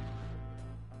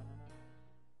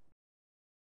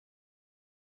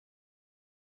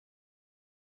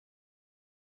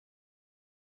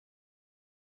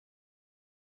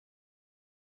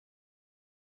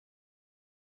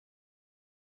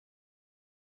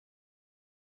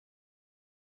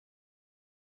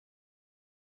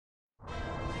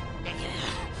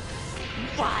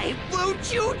 Why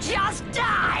won't you just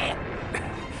die?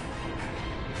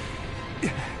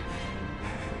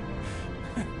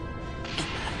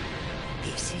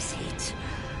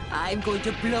 I'm going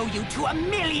to blow you to a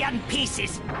million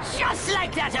pieces, just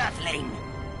like that Earthling!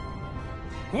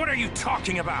 What are you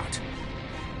talking about?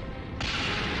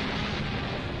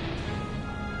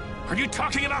 Are you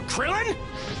talking about Krillin?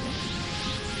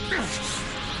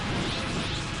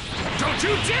 Don't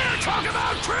you dare talk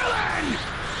about Krillin!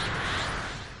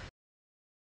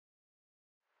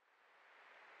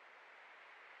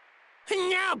 And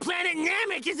now planet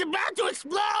Namek is about to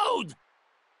explode!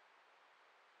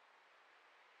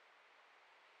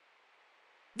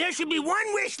 There should be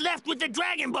one wish left with the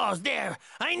Dragon Balls there.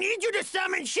 I need you to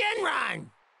summon Shenron!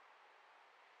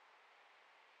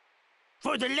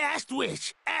 For the last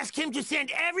wish, ask him to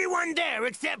send everyone there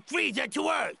except Frieza to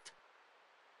Earth.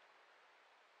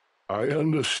 I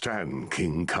understand,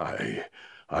 King Kai.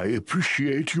 I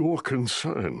appreciate your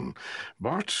concern,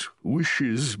 but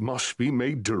wishes must be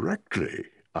made directly,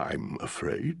 I'm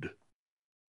afraid.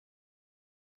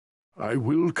 I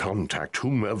will contact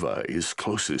whomever is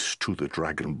closest to the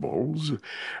Dragon Balls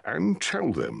and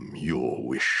tell them your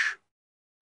wish.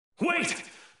 Wait!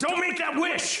 Don't make that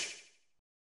wish!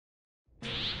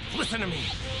 Listen to me.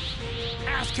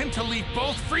 Ask him to leave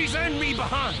both Frieza and me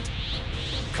behind.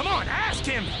 Come on, ask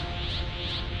him!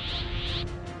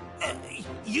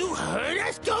 You heard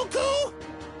us, Goku?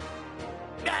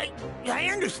 I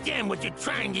understand what you're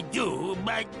trying to do,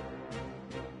 but...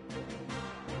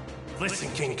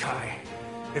 Listen, King Kai.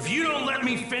 If you don't let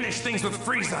me finish things with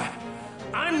Frieza,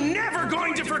 I'm never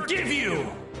going to forgive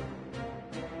you!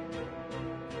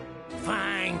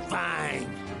 Fine,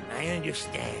 fine. I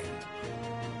understand.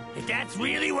 If that's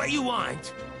really what you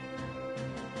want...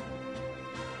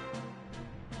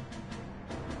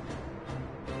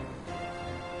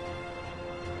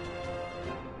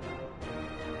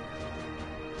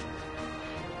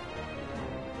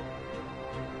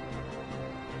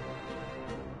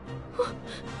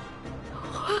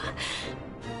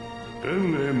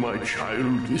 Enne, my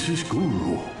child, this is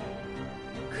Guru.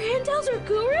 Grand Elder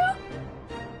Guru?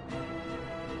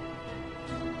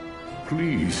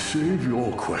 Please save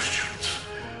your questions.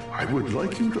 I would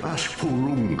like you to ask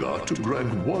Porunga to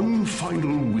grant one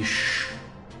final wish.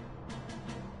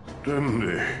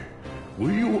 Dende,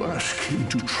 will you ask him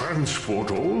to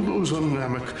transport all those on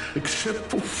Namek except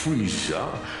for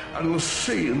Frieza and the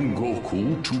Saiyan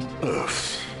Goku to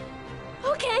Earth?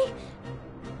 Okay.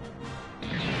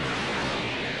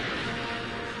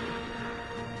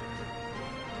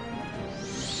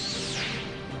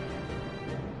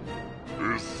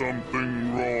 Is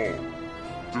something wrong?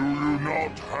 Do you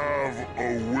not have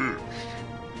a wish?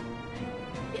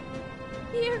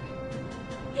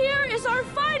 Here is our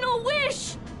final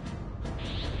wish!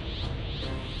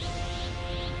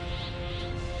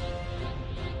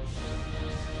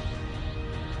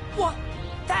 What?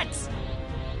 That's...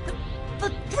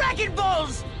 the Dragon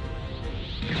Balls!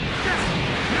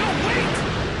 No, wait!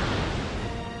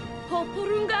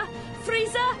 Porunga,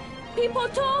 Frieza,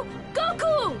 Pipoto,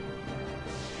 Goku!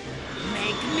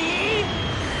 Make me...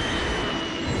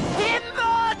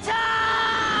 immortal!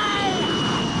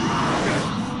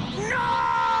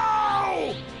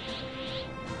 No!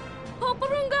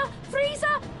 Porunga,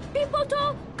 Frieza,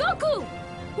 Pipoto, Goku!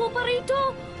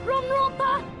 Pulparito,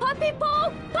 Romropa, Papipo,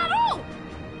 Paro!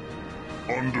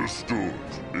 Understood.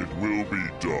 It will be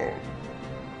done.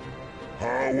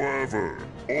 However,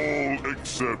 all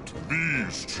except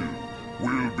these two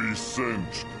will be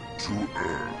sent to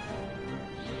Earth.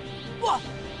 What?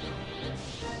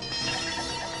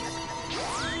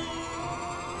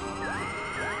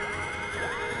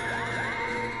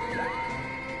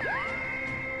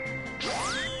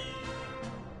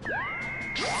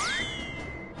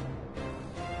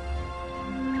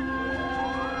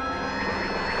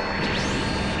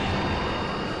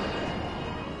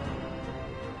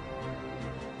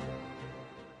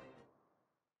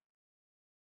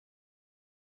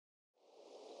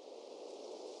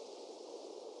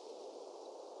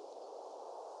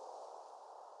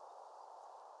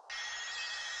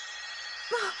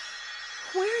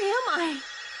 Where am I?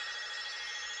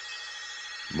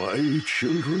 My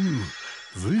children,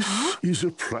 this is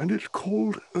a planet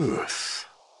called Earth.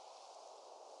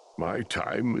 My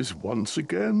time is once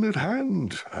again at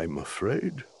hand, I'm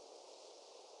afraid.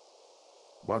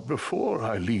 But before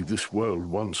I leave this world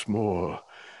once more,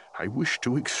 I wish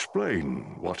to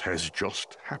explain what has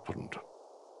just happened.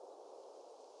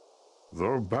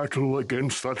 The battle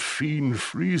against that fiend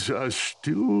Frieza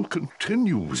still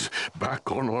continues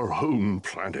back on our home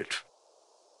planet.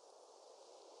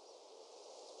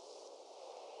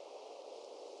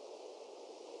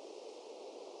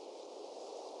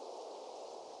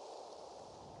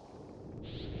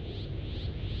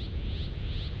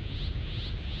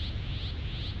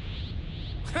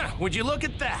 Would you look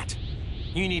at that?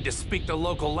 You need to speak the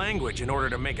local language in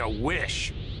order to make a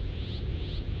wish.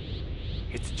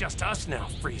 It's just us now,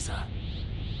 Frieza.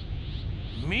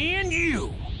 Me and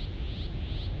you.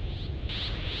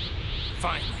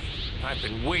 Finally, I've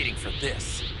been waiting for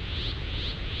this.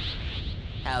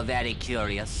 How very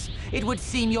curious. It would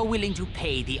seem you're willing to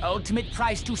pay the ultimate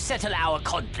price to settle our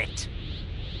conflict.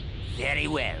 Very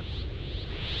well.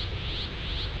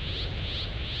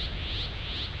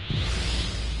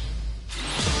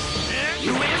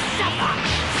 You will suffer!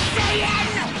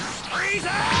 Saiyan!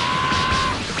 Frieza!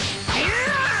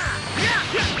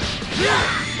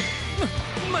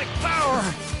 My power!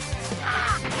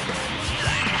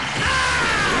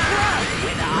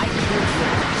 When I prove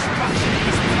your destruction of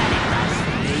this planet does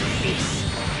this,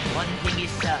 one thing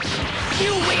is certain.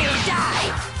 You will die!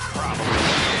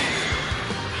 Probably.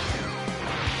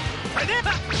 Try this!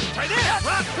 Try this!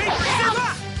 Rock, paper,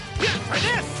 scissors! Try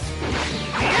this!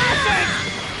 Nothing!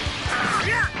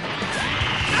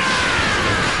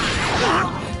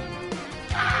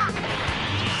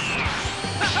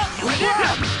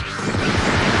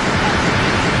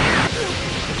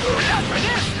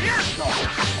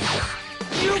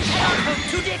 You cannot hope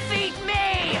to defeat me!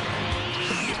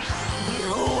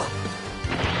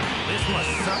 This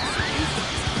must suck for you.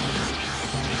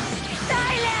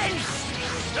 Silence!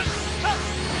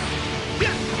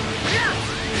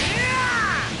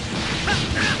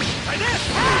 Try this!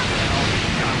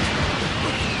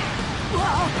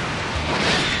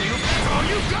 That's all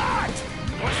you got!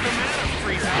 What's the matter,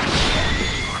 Frieza?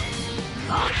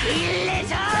 Cocky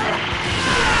little!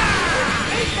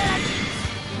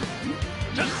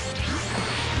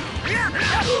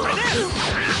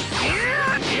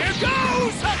 Here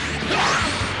goes!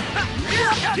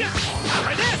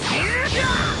 Try this!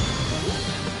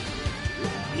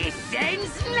 It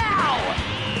ends now!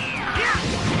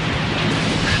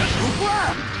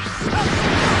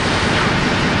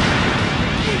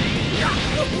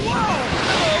 Whoa!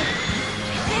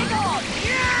 Hang on!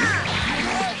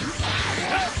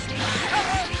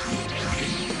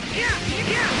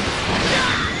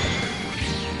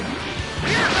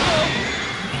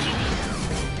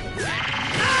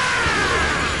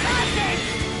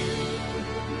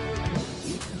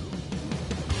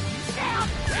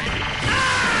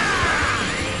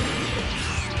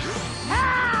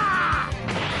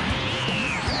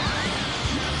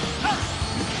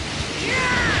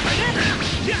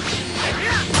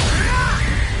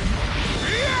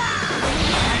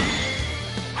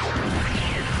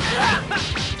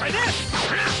 Try this!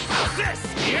 How's this?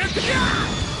 Here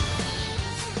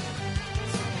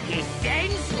It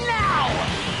ends now!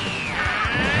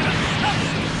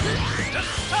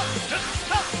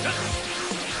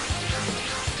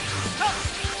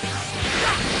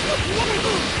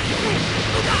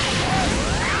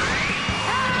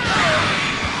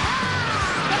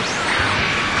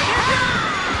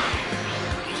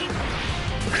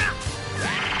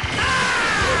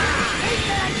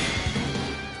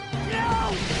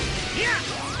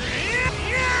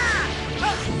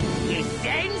 It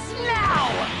ends now!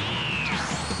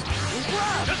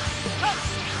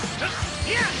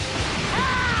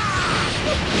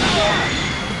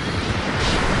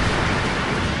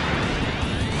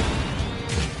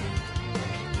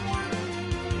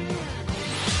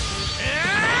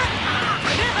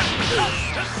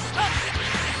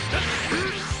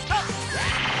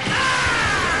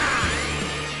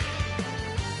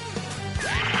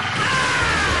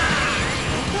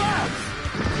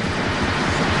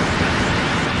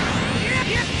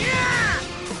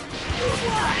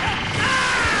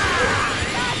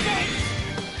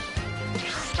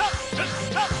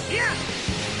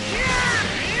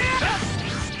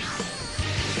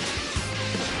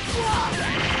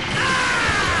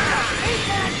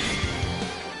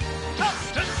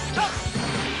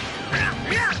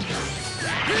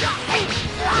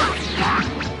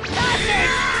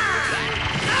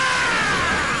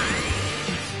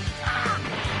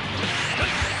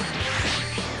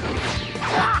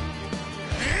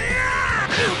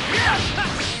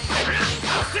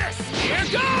 Here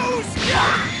goes!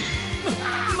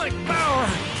 My power!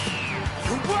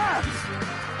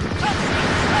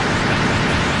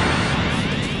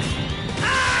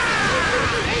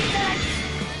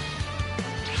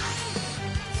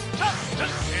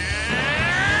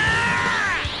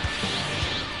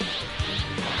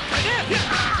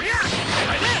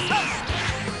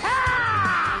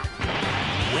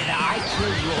 Whether I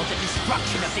kill you or the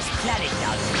destruction of this planet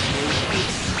does,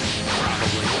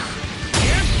 Probably.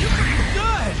 Yeah, you're pretty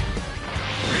good!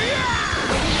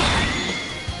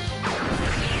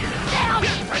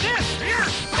 Try this!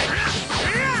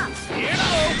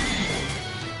 Here!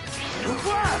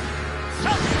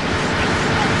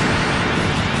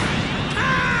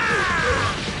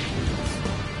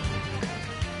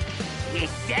 It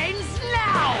ends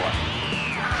now!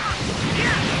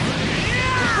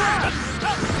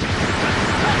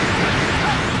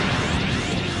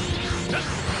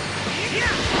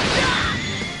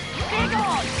 Big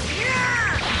on!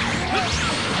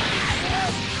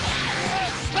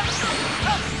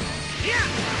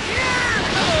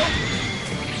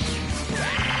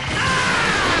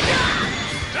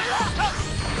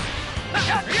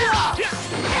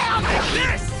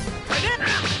 This!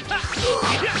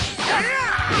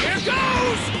 Here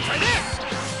goes! Try this!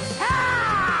 Is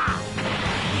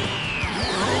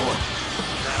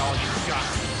that all you got?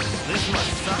 This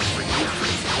must suck for you,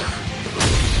 Frieza.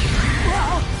 No!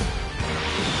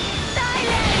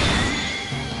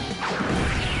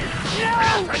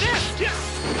 Try this!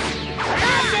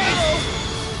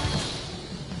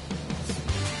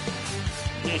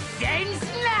 It ends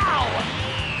now!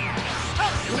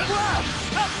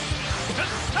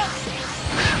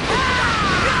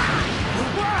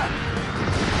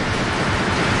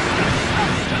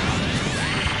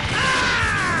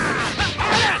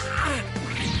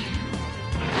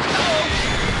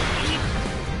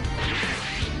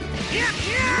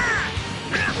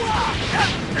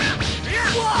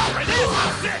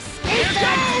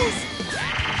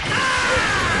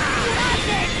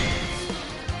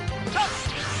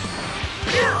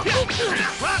 Here goes!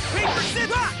 Rock, paper,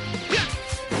 scissors!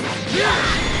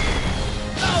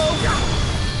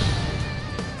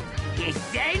 It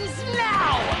ends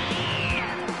now!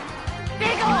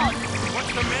 Big on!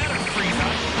 What's the matter, Frieza?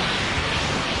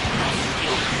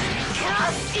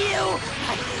 Curse you!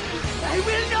 I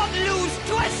will not lose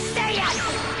to a Saiyan!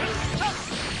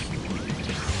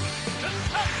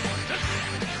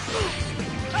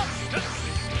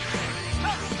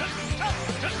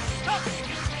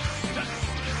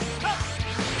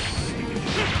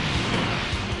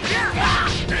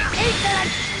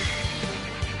 Excellent!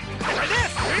 Try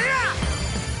this!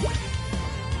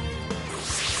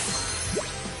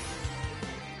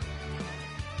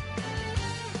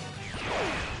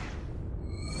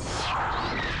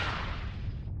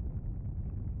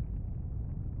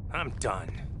 I'm done.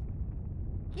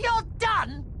 You're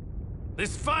done?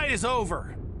 This fight is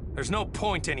over. There's no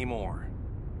point anymore.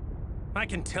 I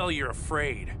can tell you're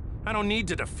afraid. I don't need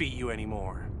to defeat you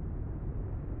anymore.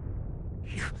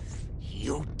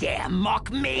 You dare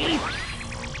mock me?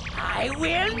 I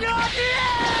will not lose!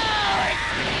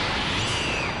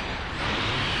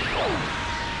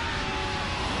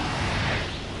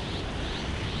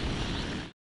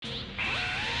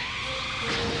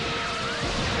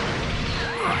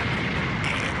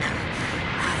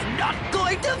 I'm not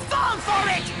going to fall for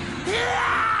it!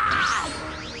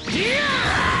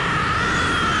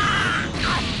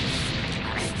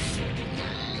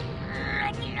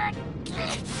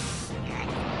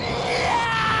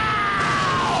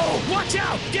 Watch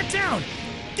out! Get down!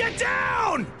 Get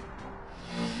down!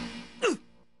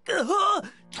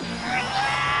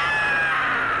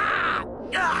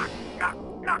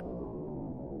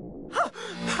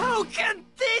 How can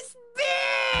this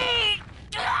be?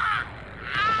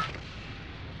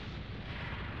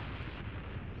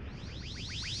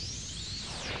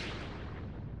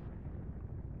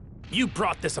 You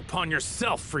brought this upon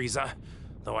yourself, Frieza.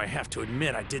 Though I have to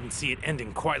admit I didn't see it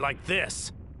ending quite like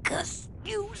this. 'Cause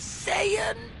you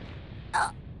Saiyan...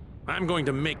 I'm going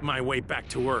to make my way back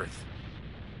to Earth.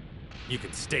 You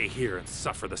can stay here and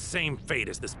suffer the same fate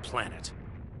as this planet.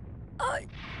 I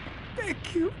beg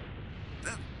you...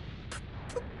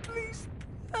 please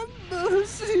have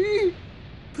mercy.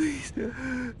 Please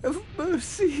have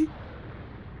mercy.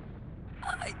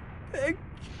 I beg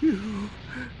you...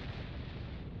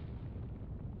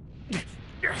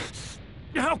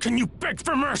 How can you beg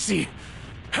for mercy?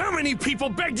 How many people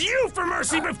begged you for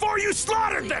mercy before you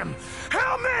slaughtered them?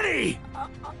 How many?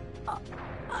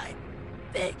 I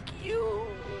beg you...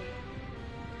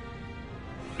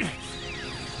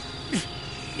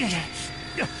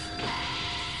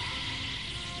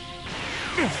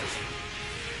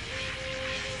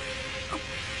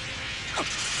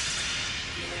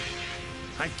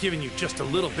 I've given you just a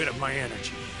little bit of my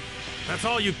energy. That's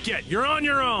all you get. You're on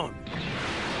your own.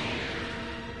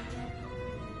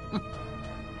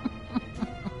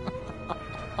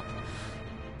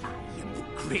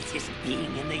 Greatest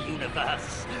being in the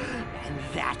universe. And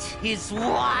that is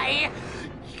why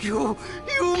you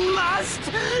must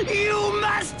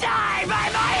die by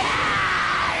my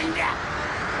hand!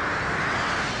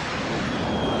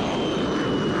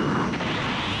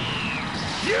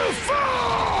 You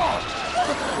fool!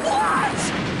 What?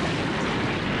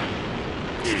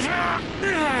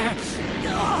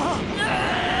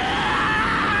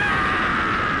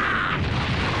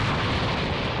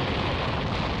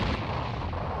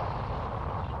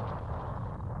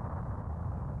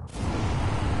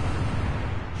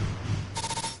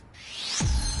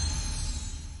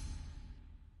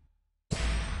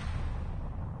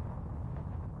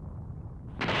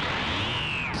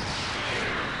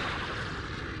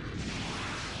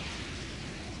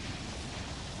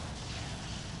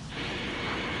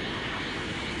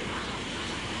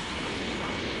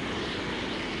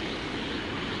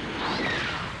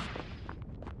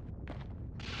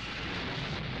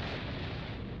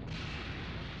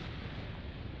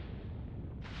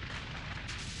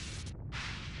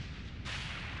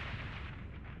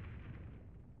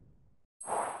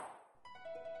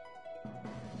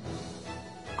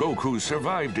 Goku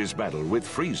survived his battle with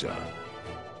Frieza.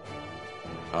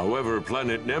 However,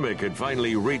 planet Namek had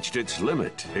finally reached its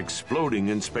limit, exploding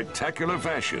in spectacular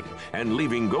fashion and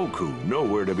leaving Goku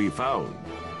nowhere to be found.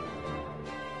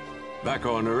 Back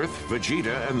on Earth,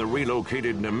 Vegeta and the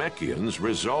relocated Namekians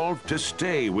resolved to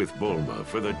stay with Bulma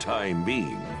for the time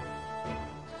being.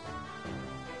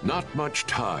 Not much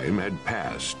time had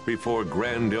passed before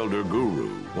Grand Elder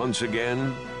Guru once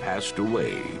again passed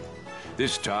away,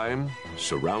 this time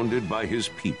surrounded by his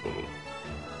people.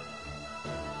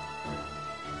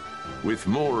 With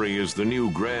Mori as the new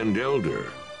Grand Elder,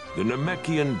 the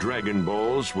Namekian Dragon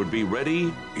Balls would be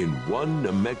ready in 1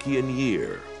 Namekian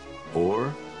year,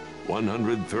 or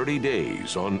 130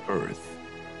 days on Earth.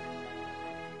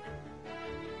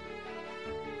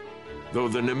 Though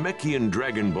the Namekian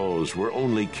Dragon Balls were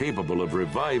only capable of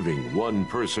reviving 1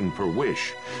 person per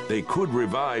wish, they could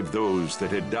revive those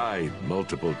that had died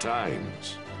multiple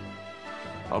times.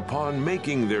 Upon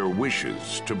making their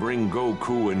wishes to bring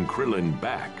Goku and Krillin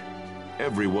back,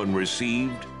 everyone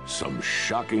received some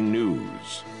shocking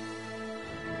news.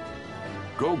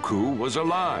 Goku was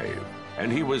alive,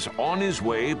 and he was on his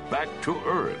way back to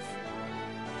Earth.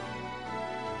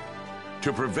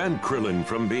 To prevent Krillin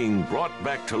from being brought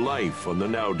back to life on the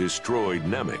now destroyed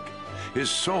Namek,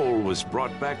 his soul was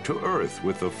brought back to Earth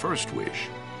with the first wish,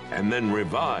 and then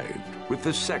revived with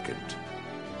the second.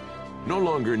 No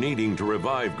longer needing to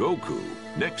revive Goku,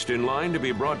 next in line to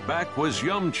be brought back was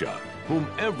Yamcha, whom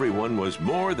everyone was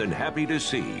more than happy to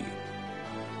see.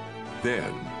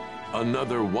 Then,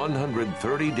 another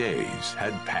 130 days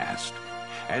had passed,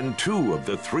 and 2 of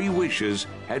the 3 wishes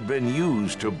had been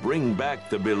used to bring back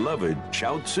the beloved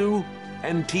Chaozu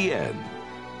and Tien.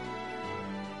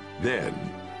 Then,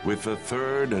 with the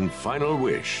 3rd and final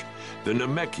wish, the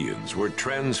Namekians were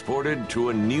transported to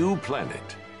a new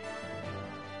planet,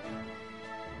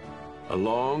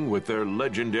 along with their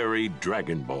legendary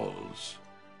Dragon Balls.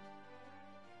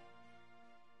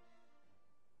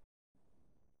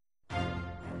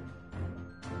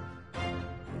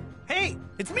 Hey,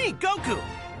 it's me, Goku!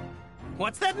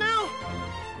 What's that now?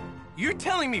 You're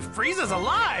telling me Frieza's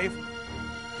alive?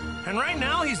 And right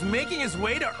now he's making his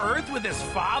way to Earth with his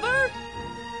father?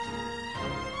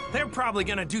 They're probably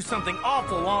gonna do something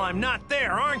awful while I'm not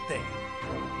there, aren't they?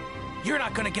 You're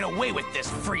not gonna get away with this,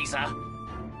 Frieza!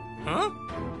 Huh?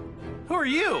 Who are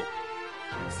you?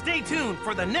 Stay tuned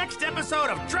for the next episode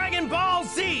of Dragon Ball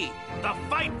Z! The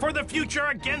fight for the future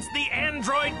against the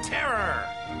android terror!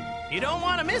 You don't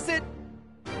want to miss it!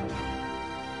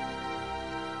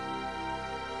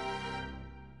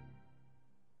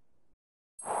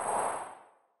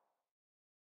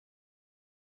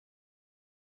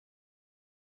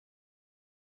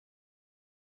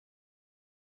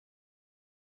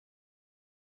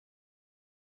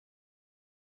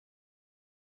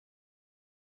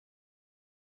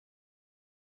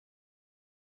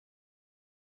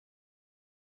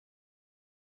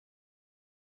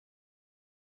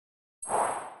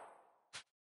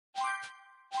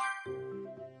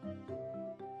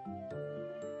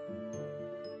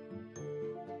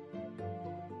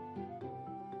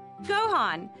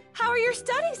 Gohan, how are your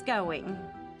studies going?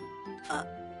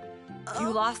 You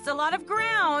lost a lot of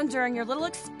ground during your little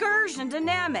excursion to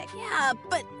Namek. Yeah,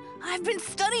 but I've been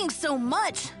studying so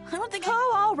much. I don't think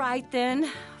Oh, all right then.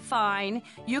 Fine.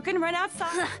 You can run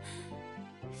outside.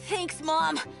 Thanks,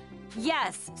 Mom.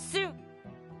 Yes, soon.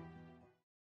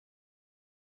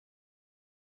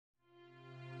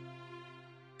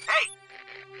 Hey!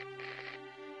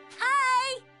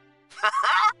 Hi!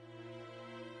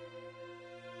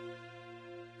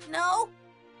 No?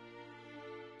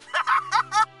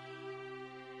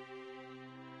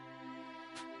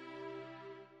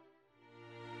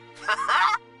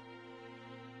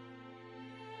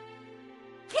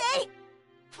 Okay.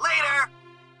 Later!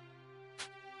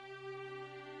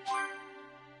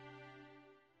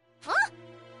 Huh?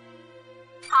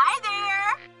 Hi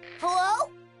there!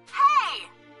 Hello? Hey!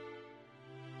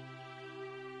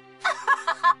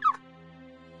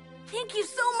 Thank you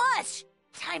so much!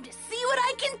 Time to see what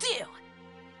I can do!